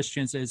as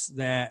Christians is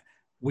that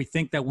we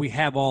think that we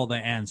have all the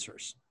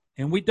answers,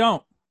 and we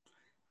don't.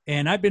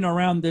 And I've been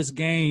around this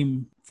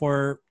game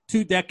for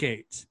 2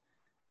 decades.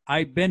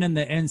 I've been in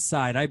the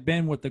inside. I've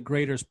been with the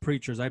greatest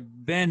preachers.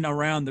 I've been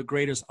around the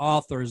greatest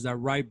authors that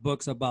write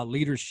books about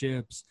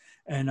leaderships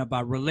and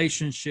about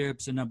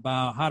relationships and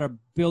about how to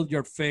build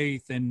your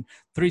faith and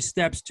 3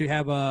 steps to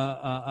have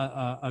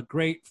a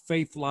great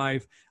faith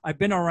life. I've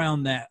been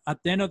around that. At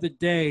the end of the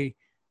day,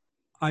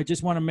 I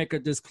just want to make a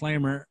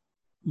disclaimer.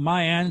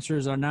 My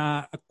answers are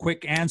not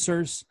quick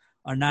answers,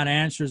 are not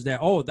answers that,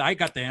 oh, I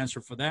got the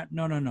answer for that.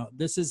 No.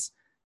 This is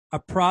a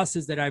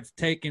process that I've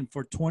taken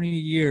for 20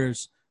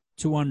 years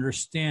to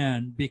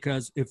understand,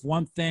 because if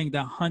one thing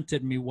that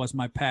hunted me was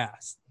my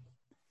past.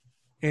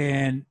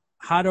 And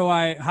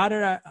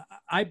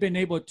I've been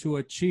able to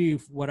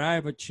achieve what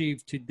I've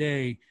achieved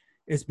today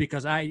is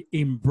because I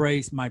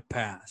embraced my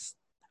past.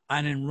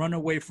 I didn't run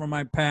away from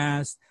my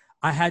past.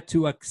 I had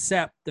to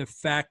accept the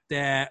fact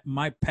that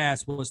my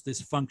past was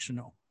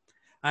dysfunctional.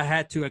 I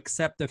had to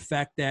accept the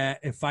fact that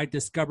if I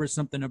discover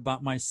something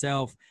about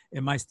myself,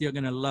 am I still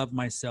going to love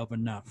myself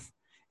enough?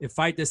 If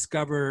I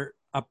discover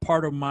a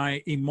part of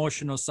my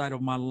emotional side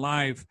of my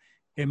life,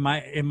 am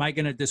I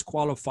going to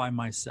disqualify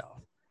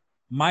myself?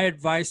 My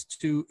advice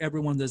to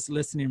everyone that's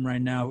listening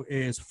right now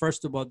is,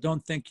 first of all,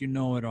 don't think you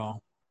know it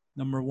all.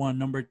 Number 1.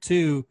 Number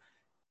 2,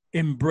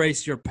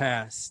 embrace your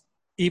past,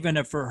 even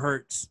if it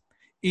hurts,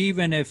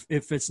 even if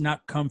it's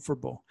not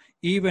comfortable,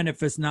 even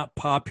if it's not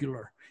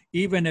popular,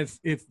 even if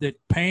the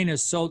pain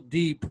is so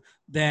deep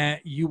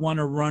that you want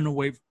to run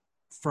away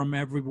from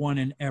everyone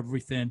and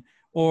everything.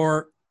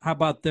 Or how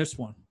about this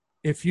one?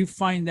 If you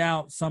find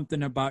out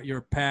something about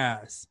your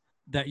past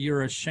that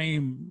you're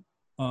ashamed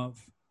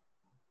of,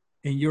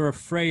 and you're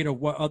afraid of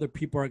what other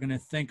people are going to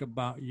think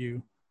about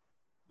you,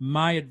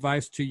 my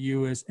advice to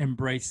you is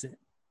embrace it.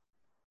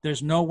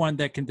 There's no one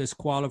that can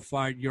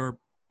disqualify your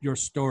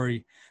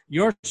story.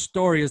 Your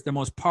story is the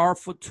most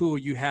powerful tool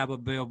you have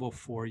available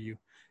for you.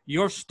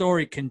 Your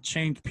story can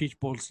change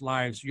people's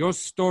lives. Your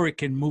story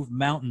can move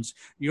mountains.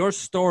 Your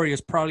story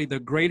is probably the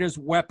greatest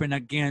weapon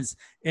against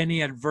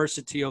any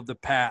adversity of the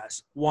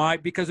past. Why?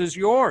 Because it's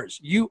yours.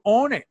 You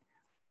own it.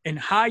 And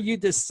how you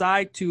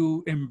decide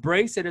to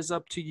embrace it is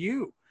up to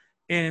you.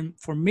 And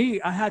for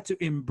me, I had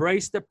to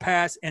embrace the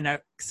past and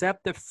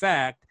accept the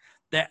fact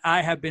that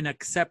I have been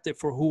accepted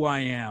for who I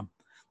am.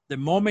 The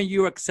moment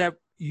you accept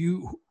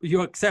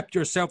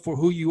yourself for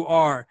who you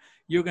are,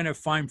 you're going to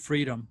find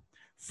freedom.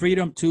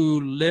 Freedom to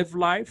live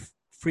life,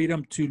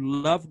 freedom to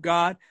love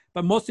God.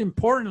 But most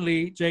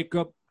importantly,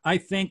 Jacob, I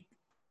think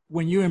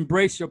when you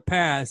embrace your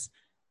past,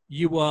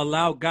 you will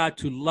allow God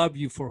to love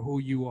you for who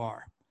you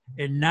are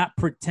and not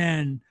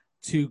pretend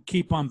to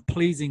keep on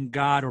pleasing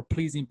God or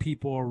pleasing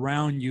people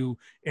around you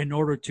in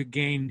order to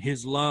gain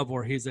his love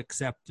or his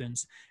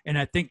acceptance. And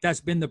I think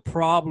that's been the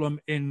problem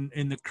in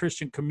the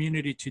Christian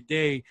community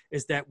today,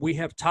 is that we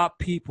have taught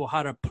people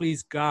how to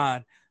please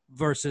God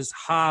versus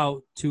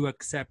how to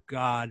accept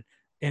God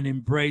and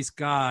embrace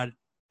God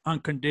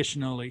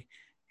unconditionally.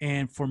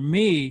 And for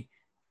me,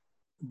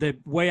 the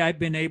way I've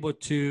been able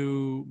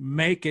to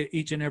make it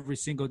each and every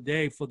single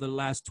day for the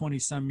last 20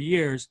 some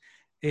years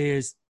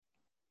is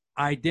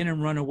I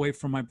didn't run away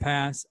from my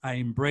past. I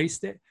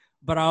embraced it,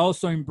 but I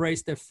also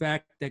embraced the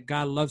fact that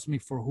God loves me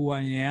for who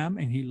I am,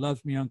 and he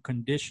loves me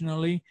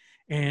unconditionally.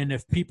 And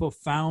if people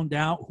found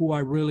out who I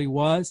really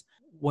was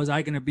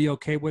I going to be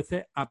okay with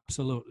it?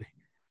 Absolutely.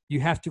 You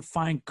have to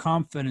find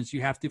confidence.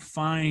 You have to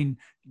find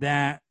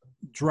that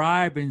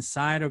drive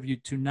inside of you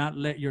to not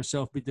let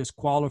yourself be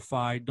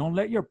disqualified. Don't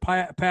let your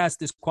past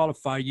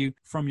disqualify you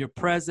from your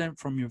present,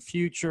 from your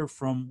future,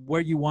 from where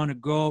you want to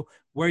go,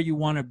 where you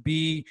want to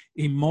be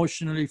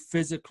emotionally,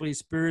 physically,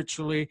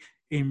 spiritually.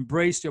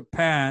 Embrace your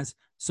past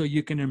so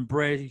you can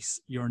embrace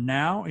your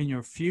now and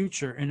your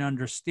future, and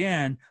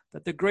understand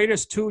that the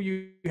greatest tool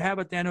you have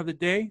at the end of the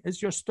day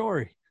is your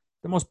story,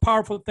 the most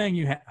powerful thing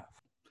you have.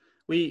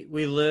 We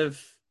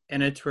live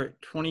in a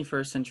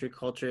 21st century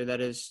culture that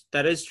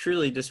is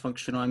truly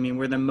dysfunctional. I mean,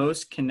 we're the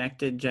most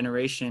connected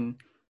generation,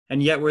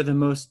 and yet we're the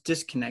most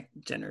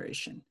disconnected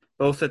generation,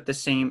 both in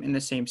the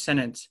same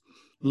sentence.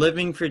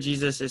 Living for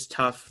Jesus is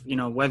tough,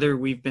 whether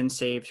we've been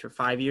saved for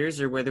 5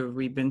 years or whether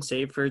we've been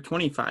saved for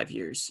 25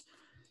 years.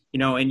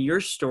 And your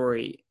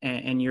story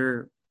and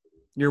your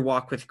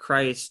walk with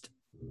Christ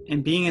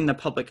and being in the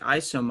public eye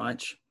so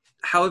much,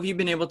 how have you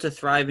been able to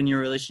thrive in your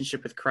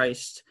relationship with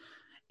Christ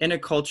in a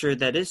culture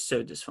that is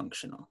so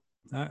dysfunctional?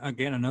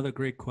 Again, another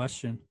great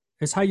question.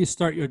 It's how you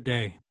start your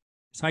day.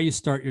 It's how you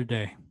start your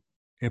day.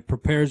 It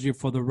prepares you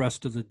for the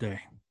rest of the day.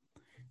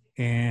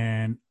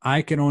 And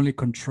I can only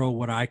control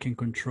what I can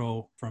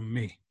control from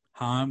me.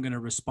 How I'm going to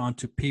respond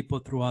to people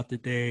throughout the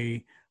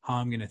day, how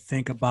I'm going to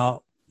think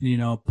about,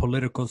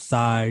 political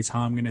sides,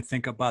 how I'm going to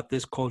think about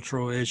this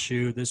cultural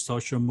issue, this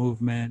social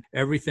movement.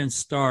 Everything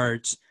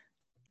starts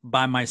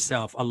by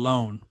myself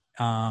alone,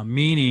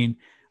 meaning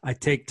I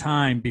take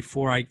time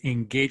before I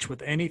engage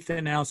with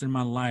anything else in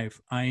my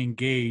life. I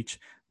engage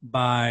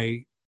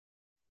by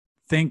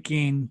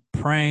thinking,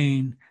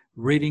 praying,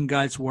 reading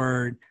God's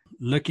word,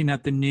 looking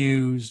at the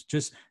news,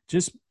 just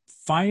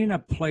finding a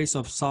place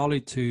of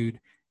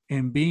solitude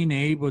and being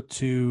able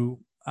to,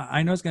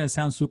 I know it's going to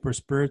sound super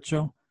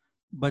spiritual,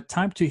 but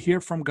time to hear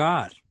from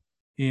God,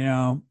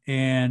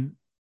 and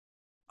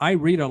I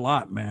read a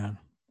lot, man.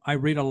 I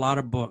read a lot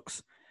of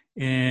books.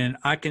 And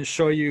I can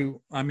show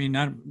you,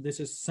 this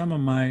is some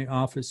of my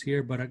office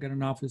here, but I got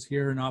an office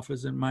here, an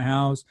office in my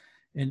house,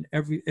 and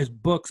there's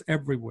books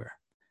everywhere.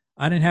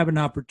 I didn't have an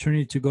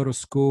opportunity to go to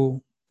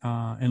school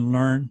and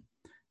learn.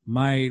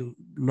 My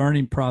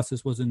learning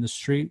process was in the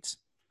streets.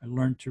 I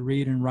learned to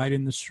read and write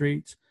in the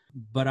streets,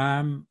 but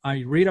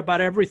I read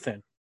about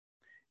everything.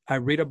 I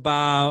read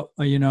about,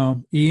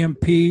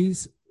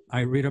 EMPs.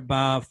 I read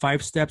about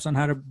 5 steps on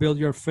how to build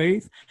your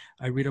faith.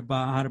 I read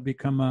about how to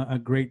become a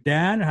great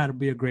dad, how to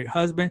be a great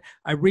husband.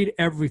 I read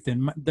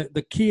everything.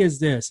 The key is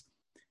this,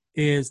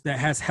 is that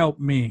has helped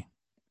me,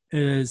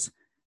 is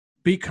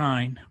be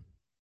kind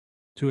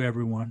to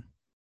everyone,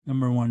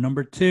 number one.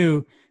 Number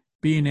two,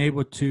 being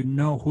able to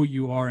know who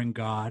you are in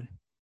God,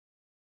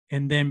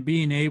 and then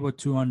being able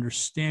to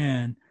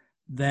understand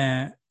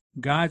that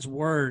God's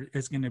word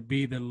is going to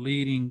be the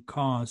leading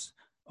cause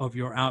of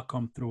your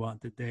outcome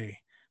throughout the day.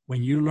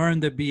 When you learn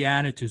the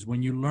Beatitudes,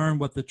 when you learn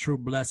what the true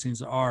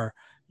blessings are,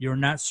 you're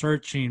not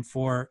searching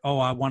for,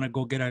 I want to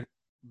go get a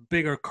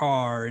bigger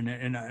car and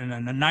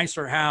a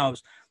nicer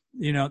house.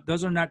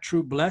 Those are not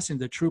true blessings.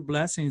 The true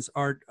blessings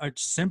are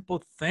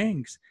simple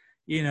things,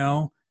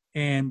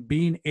 and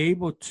being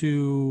able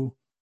to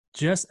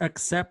just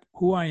accept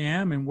who I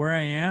am and where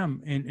I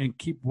am and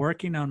keep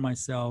working on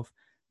myself.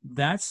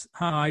 That's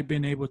how I've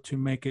been able to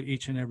make it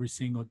each and every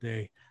single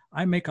day.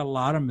 I make a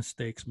lot of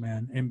mistakes,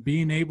 man. And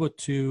being able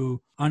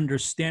to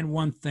understand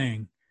one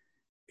thing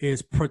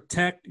is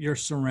protect your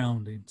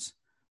surroundings,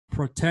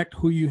 protect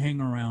who you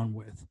hang around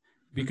with,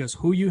 because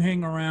who you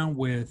hang around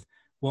with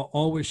will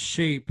always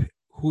shape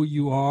who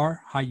you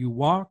are, how you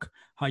walk,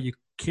 how you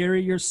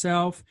carry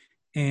yourself.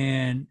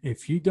 And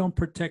if you don't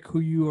protect who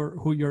you are,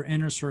 who your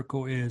inner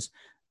circle is,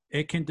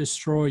 it can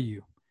destroy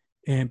you.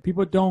 And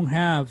people don't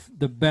have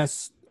the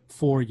best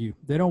for you.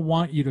 They don't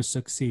want you to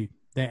succeed.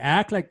 They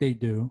act like they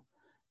do,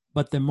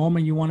 but the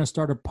moment you want to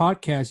start a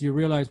podcast, you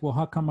realize, well,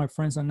 how come my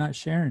friends are not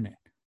sharing it?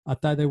 I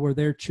thought they were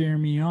there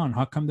cheering me on.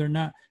 How come they're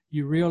not?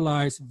 You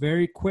realize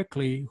very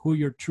quickly who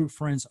your true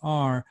friends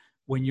are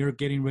when you're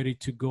getting ready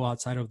to go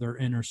outside of their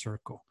inner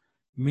circle.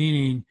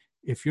 Meaning,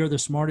 if you're the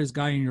smartest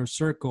guy in your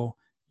circle,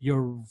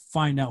 you'll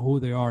find out who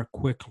they are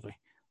quickly.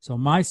 So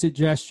my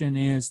suggestion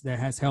is that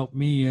has helped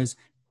me is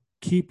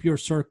keep your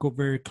circle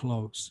very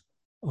close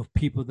of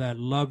people that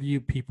love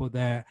you, people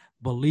that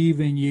believe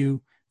in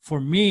you. For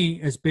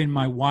me, it's been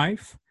my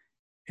wife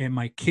and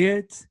my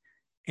kids,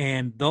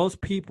 and those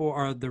people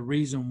are the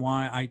reason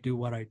why I do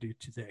what I do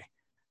today.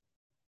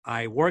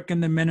 I work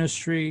in the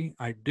ministry,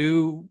 I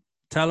do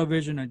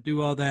television, I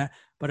do all that,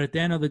 but at the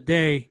end of the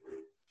day,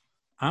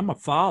 I'm a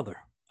father,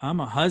 I'm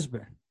a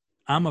husband,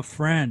 I'm a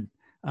friend,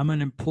 I'm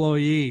an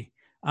employee.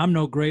 I'm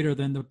no greater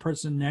than the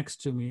person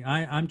next to me.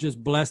 I'm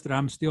just blessed that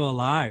I'm still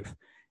alive.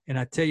 And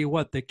I tell you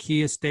what, the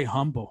key is stay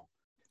humble.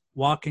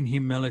 Walk in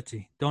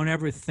humility. Don't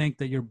ever think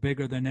that you're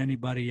bigger than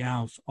anybody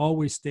else.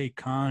 Always stay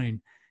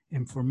kind.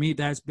 And for me,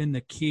 that's been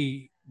the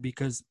key,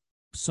 because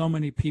so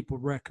many people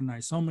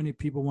recognize, so many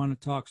people want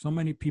to talk, so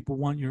many people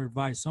want your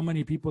advice, so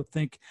many people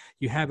think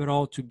you have it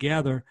all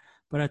together.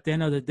 But at the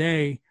end of the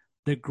day,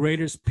 the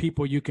greatest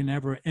people you can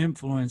ever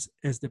influence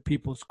is the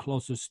people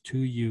closest to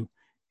you.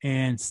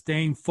 And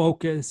staying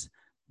focused,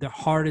 the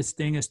hardest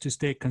thing is to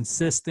stay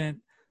consistent.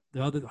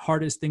 The other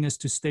hardest thing is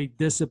to stay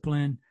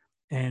disciplined.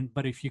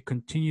 But if you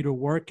continue to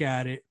work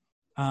at it,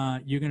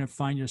 you're going to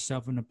find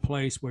yourself in a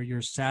place where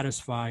you're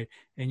satisfied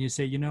and you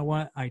say, you know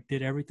what? I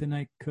did everything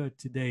I could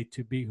today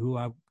to be who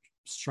I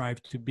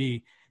strive to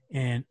be.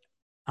 And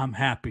I'm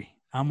happy.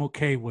 I'm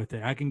okay with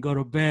it. I can go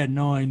to bed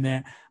knowing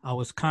that I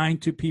was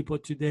kind to people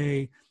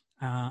today.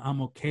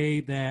 I'm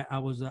okay that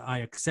I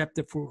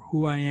accepted for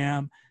who I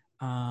am.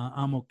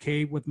 I'm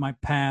okay with my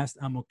past.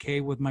 I'm okay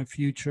with my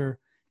future.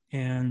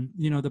 And,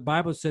 the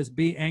Bible says,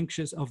 be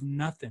anxious of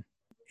nothing.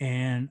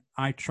 And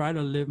I try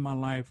to live my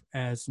life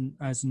as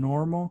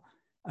normal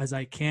as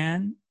I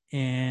can.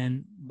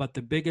 But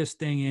the biggest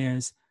thing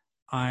is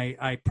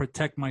I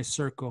protect my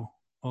circle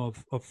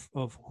of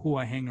who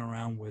I hang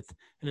around with.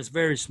 And it's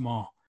very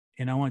small.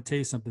 And I want to tell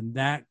you something,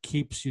 that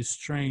keeps your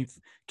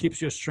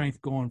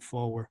strength going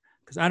forward.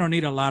 Because I don't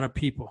need a lot of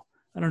people.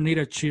 I don't need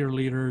a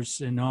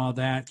cheerleaders and all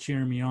that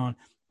cheering me on.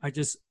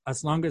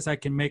 As long as I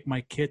can make my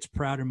kids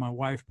proud and my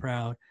wife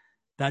proud,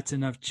 that's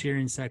enough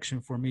cheering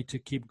section for me to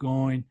keep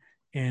going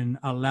and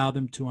allow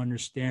them to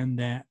understand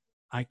that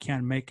I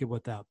can't make it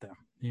without them,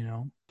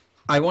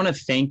 I want to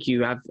thank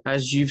you.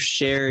 As you've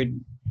shared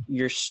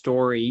your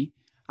story,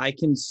 I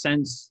can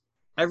sense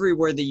every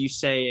word that you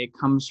say, it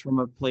comes from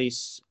a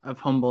place of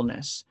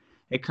humbleness.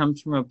 It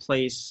comes from a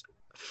place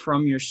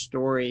from your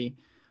story,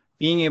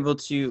 being able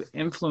to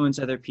influence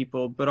other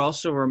people, but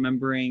also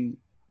remembering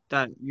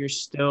that you're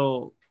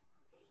still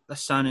a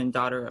son and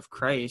daughter of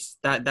Christ,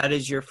 that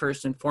is your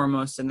first and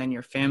foremost, and then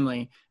your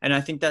family. And I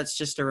think that's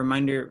just a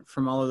reminder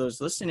from all of those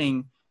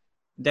listening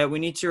that we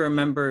need to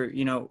remember,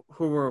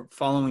 who we're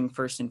following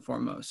first and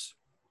foremost.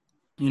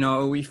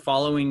 Are we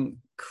following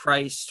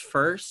Christ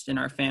first in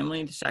our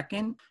family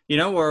second,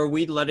 or are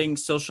we letting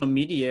social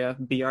media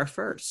be our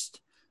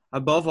first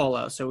above all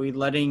else? Are we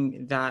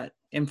letting that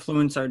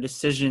influence our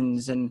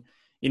decisions? And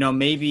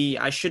maybe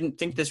I shouldn't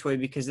think this way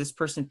because this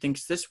person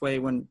thinks this way,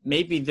 when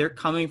maybe they're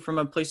coming from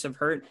a place of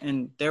hurt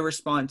and their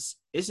response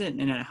isn't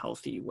in a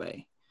healthy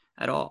way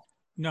at all.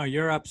 No,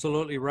 you're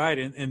absolutely right.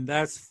 And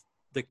that's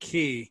the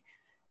key,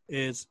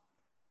 is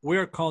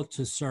we're called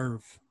to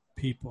serve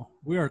people.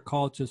 We are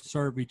called to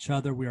serve each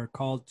other. We are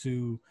called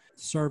to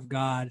serve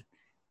God.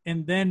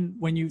 And then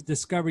when you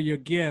discover your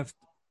gift,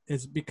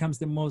 it becomes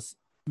the most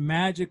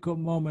magical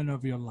moment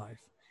of your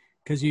life,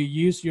 because you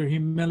use your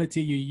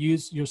humility, you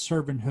use your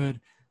servanthood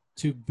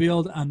to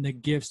build on the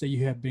gifts that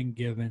you have been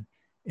given.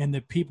 And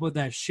the people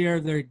that share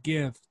their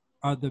gift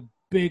are the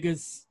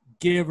biggest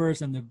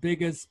givers and the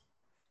biggest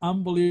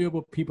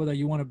unbelievable people that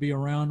you want to be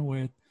around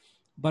with.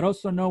 But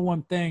also know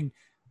one thing,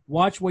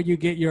 watch where you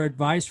get your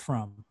advice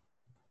from.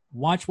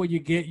 Watch where you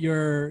get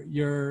your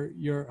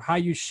how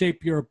you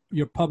shape your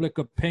public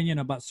opinion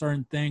about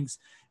certain things,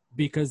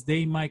 because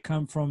they might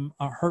come from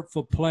a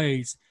hurtful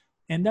place.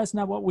 And that's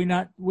not what we're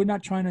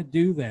not trying to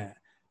do that.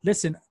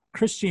 Listen,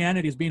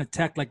 Christianity is being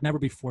attacked like never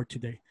before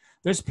today.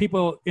 There's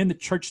people in the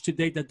church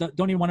today that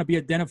don't even want to be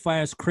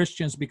identified as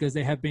Christians because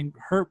they have been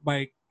hurt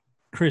by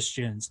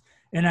Christians.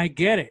 And I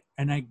get it.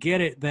 And I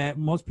get it that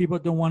most people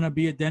don't want to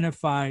be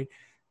identified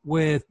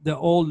with the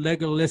old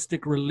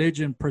legalistic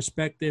religion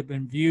perspective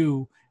and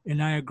view.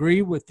 And I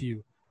agree with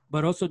you.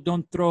 But also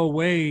don't throw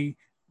away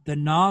the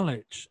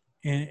knowledge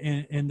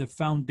and the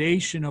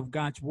foundation of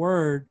God's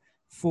word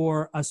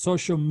for a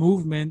social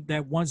movement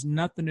that wants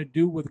nothing to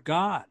do with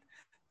God.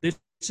 This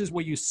is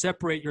where you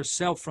separate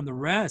yourself from the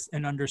rest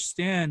and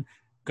understand,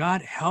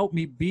 God, help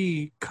me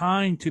be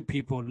kind to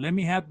people. Let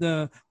me have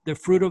the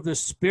fruit of the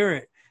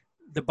Spirit.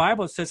 The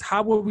Bible says,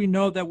 how will we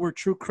know that we're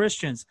true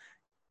Christians?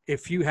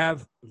 If you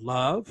have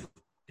love,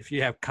 if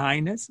you have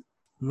kindness,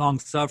 long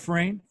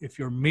suffering, if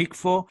you're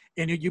meekful,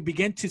 and you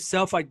begin to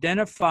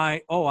self-identify,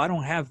 oh, I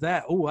don't have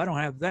that. Oh, I don't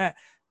have that.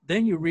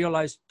 Then you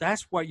realize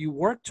that's what you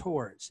work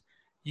towards.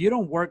 You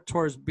don't work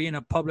towards being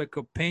a public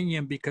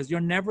opinion because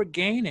you'll never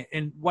gain it.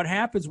 And what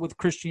happens with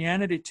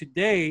Christianity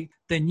today,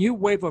 the new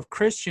wave of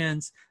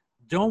Christians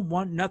don't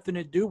want nothing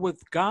to do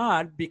with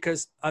God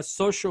because a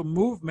social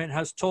movement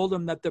has told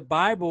them that the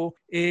Bible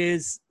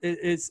is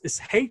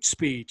hate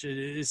speech.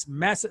 It's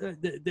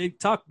they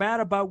talk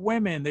bad about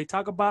women. They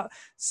talk about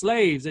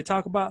slaves. They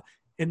talk about,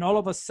 and all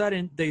of a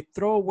sudden they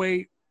throw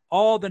away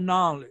all the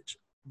knowledge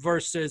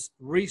versus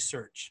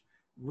research,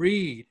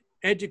 read,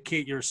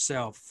 educate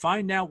yourself,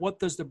 find out what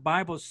does the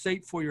Bible say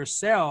for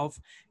yourself,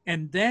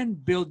 and then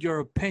build your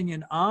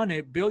opinion on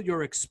it, build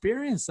your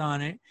experience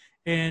on it.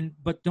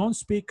 But don't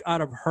speak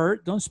out of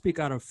hurt. Don't speak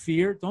out of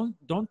fear.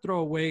 Don't throw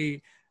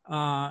away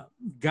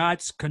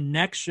God's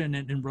connection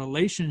and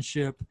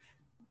relationship,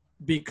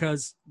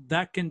 because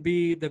that can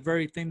be the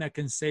very thing that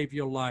can save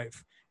your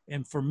life.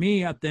 And for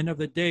me, at the end of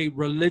the day,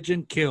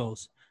 religion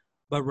kills,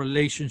 but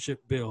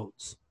relationship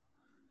builds.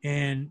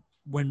 And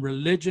when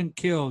religion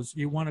kills,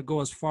 you want to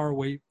go as far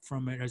away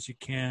from it as you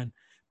can.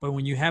 But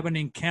when you have an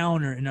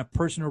encounter in a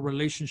personal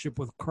relationship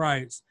with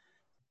Christ,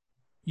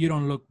 you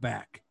don't look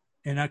back.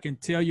 And I can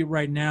tell you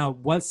right now,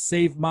 what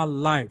saved my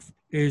life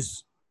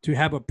is to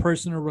have a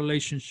personal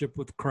relationship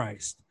with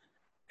Christ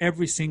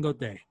every single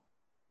day.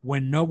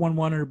 When no one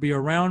wanted to be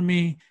around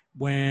me,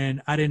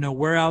 when I didn't know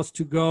where else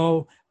to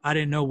go, I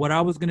didn't know what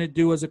I was going to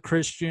do as a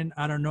Christian.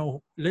 I don't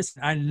know.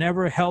 Listen, I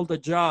never held a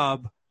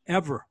job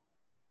ever.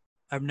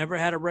 I've never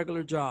had a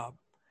regular job.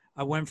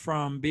 I went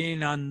from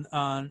being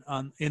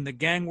on in the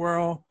gang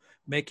world,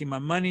 making my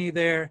money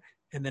there,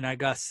 and then I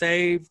got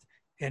saved.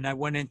 And I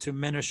went into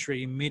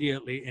ministry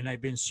immediately, and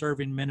I've been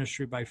serving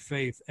ministry by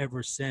faith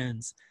ever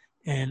since.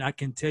 And I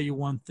can tell you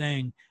one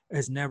thing,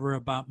 it's never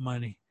about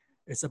money.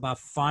 It's about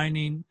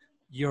finding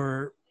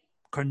your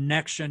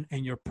connection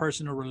and your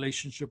personal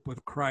relationship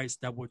with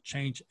Christ that will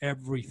change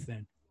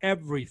everything,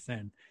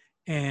 everything.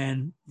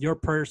 And your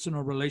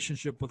personal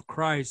relationship with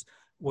Christ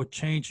will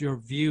change your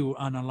view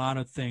on a lot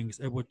of things.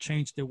 It will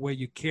change the way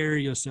you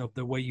carry yourself,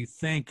 the way you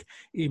think.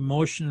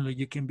 Emotionally,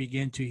 you can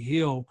begin to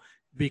heal.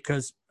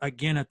 Because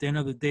again, at the end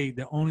of the day,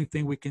 the only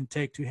thing we can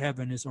take to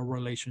heaven is our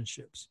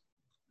relationships.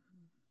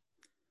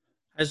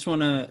 I just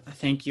want to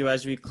thank you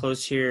as we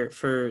close here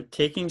for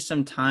taking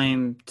some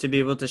time to be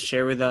able to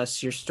share with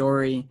us your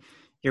story,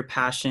 your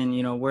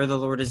passion, where the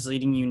Lord is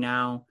leading you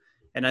now.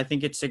 And I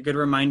think it's a good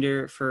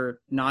reminder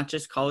for not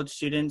just college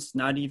students,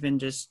 not even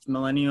just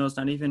millennials,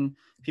 not even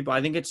people.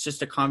 I think it's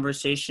just a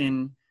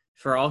conversation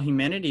for all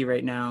humanity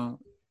right now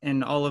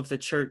and all of the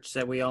church,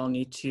 that we all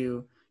need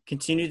to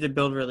continue to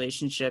build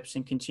relationships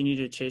and continue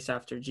to chase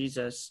after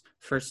Jesus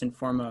first and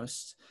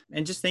foremost.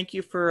 And just thank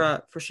you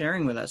for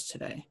sharing with us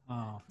today.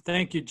 Oh,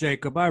 thank you,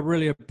 Jacob. I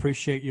really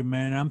appreciate you,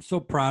 man. I'm so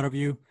proud of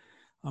you.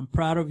 I'm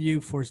proud of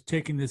you for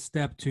taking this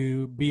step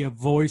to be a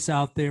voice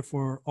out there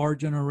for our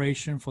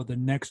generation, for the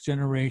next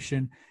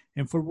generation,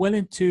 and for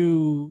willing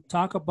to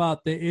talk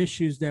about the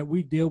issues that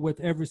we deal with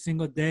every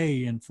single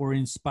day, and for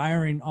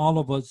inspiring all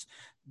of us.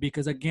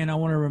 Because again, I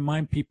want to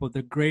remind people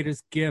the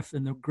greatest gift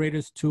and the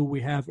greatest tool we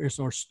have is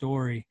our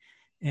story.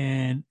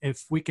 And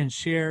if we can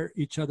share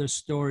each other's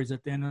stories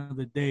at the end of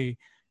the day,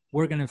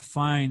 we're going to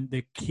find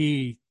the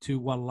key to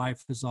what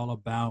life is all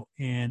about.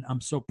 And I'm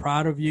so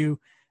proud of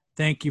you.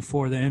 Thank you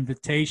for the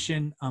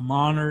invitation. I'm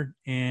honored,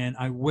 and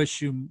I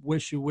wish you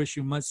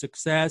much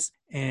success,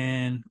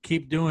 and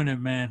keep doing it,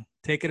 man.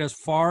 Take it as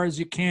far as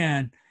you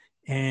can,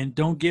 and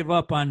don't give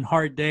up on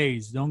hard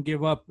days. Don't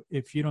give up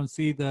if you don't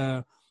see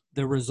the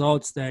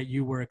results that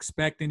you were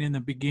expecting in the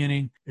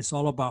beginning. It's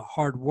all about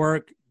hard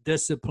work,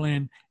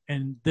 discipline,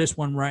 and this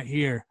one right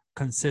here,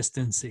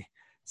 consistency.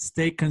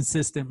 Stay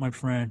consistent, my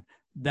friend.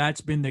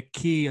 That's been the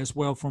key as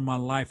well for my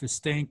life, is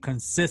staying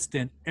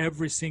consistent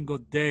every single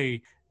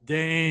day,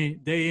 day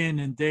in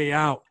and day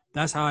out.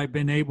 That's how I've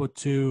been able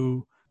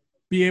to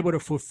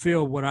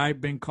fulfill what I've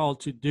been called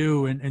to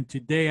do. And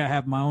today I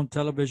have my own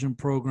television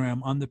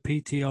program on the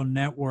PTO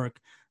network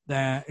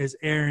that is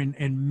airing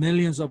in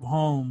millions of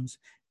homes,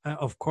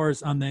 of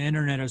course, on the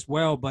internet as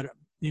well. But,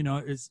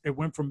 it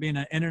went from being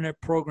an internet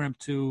program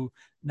to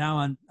now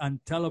on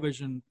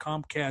television,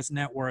 Comcast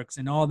networks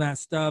and all that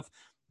stuff.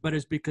 But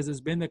it's because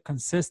it's been the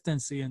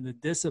consistency and the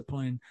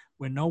discipline.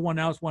 When no one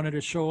else wanted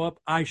to show up,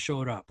 I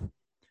showed up.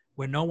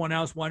 When no one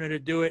else wanted to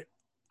do it,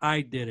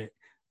 I did it.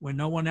 When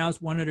no one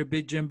else wanted to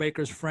be Jim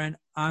Baker's friend,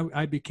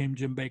 I became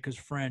Jim Baker's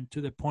friend,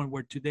 to the point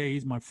where today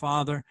he's my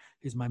father,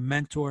 he's my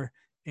mentor.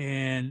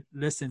 And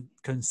listen,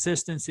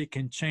 consistency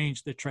can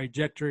change the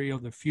trajectory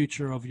of the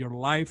future of your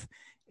life.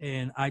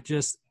 And I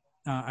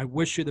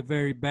wish you the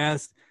very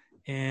best.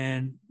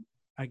 And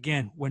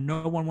Again, when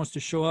no one wants to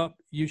show up,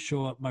 you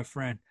show up, my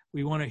friend.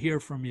 We want to hear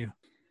from you.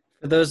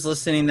 For those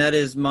listening, that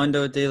is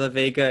Mondo de la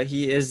Vega.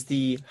 He is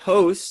the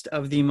host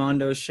of the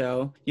Mondo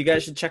Show. You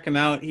guys should check him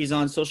out. He's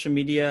on social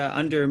media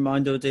under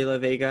Mondo de la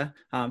Vega,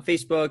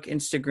 Facebook,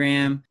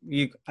 Instagram.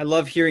 I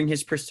love hearing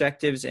his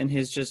perspectives and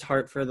his just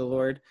heart for the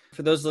Lord.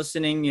 For those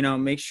listening,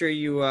 make sure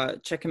you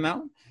check him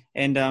out.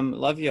 And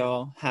love you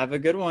all. Have a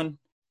good one.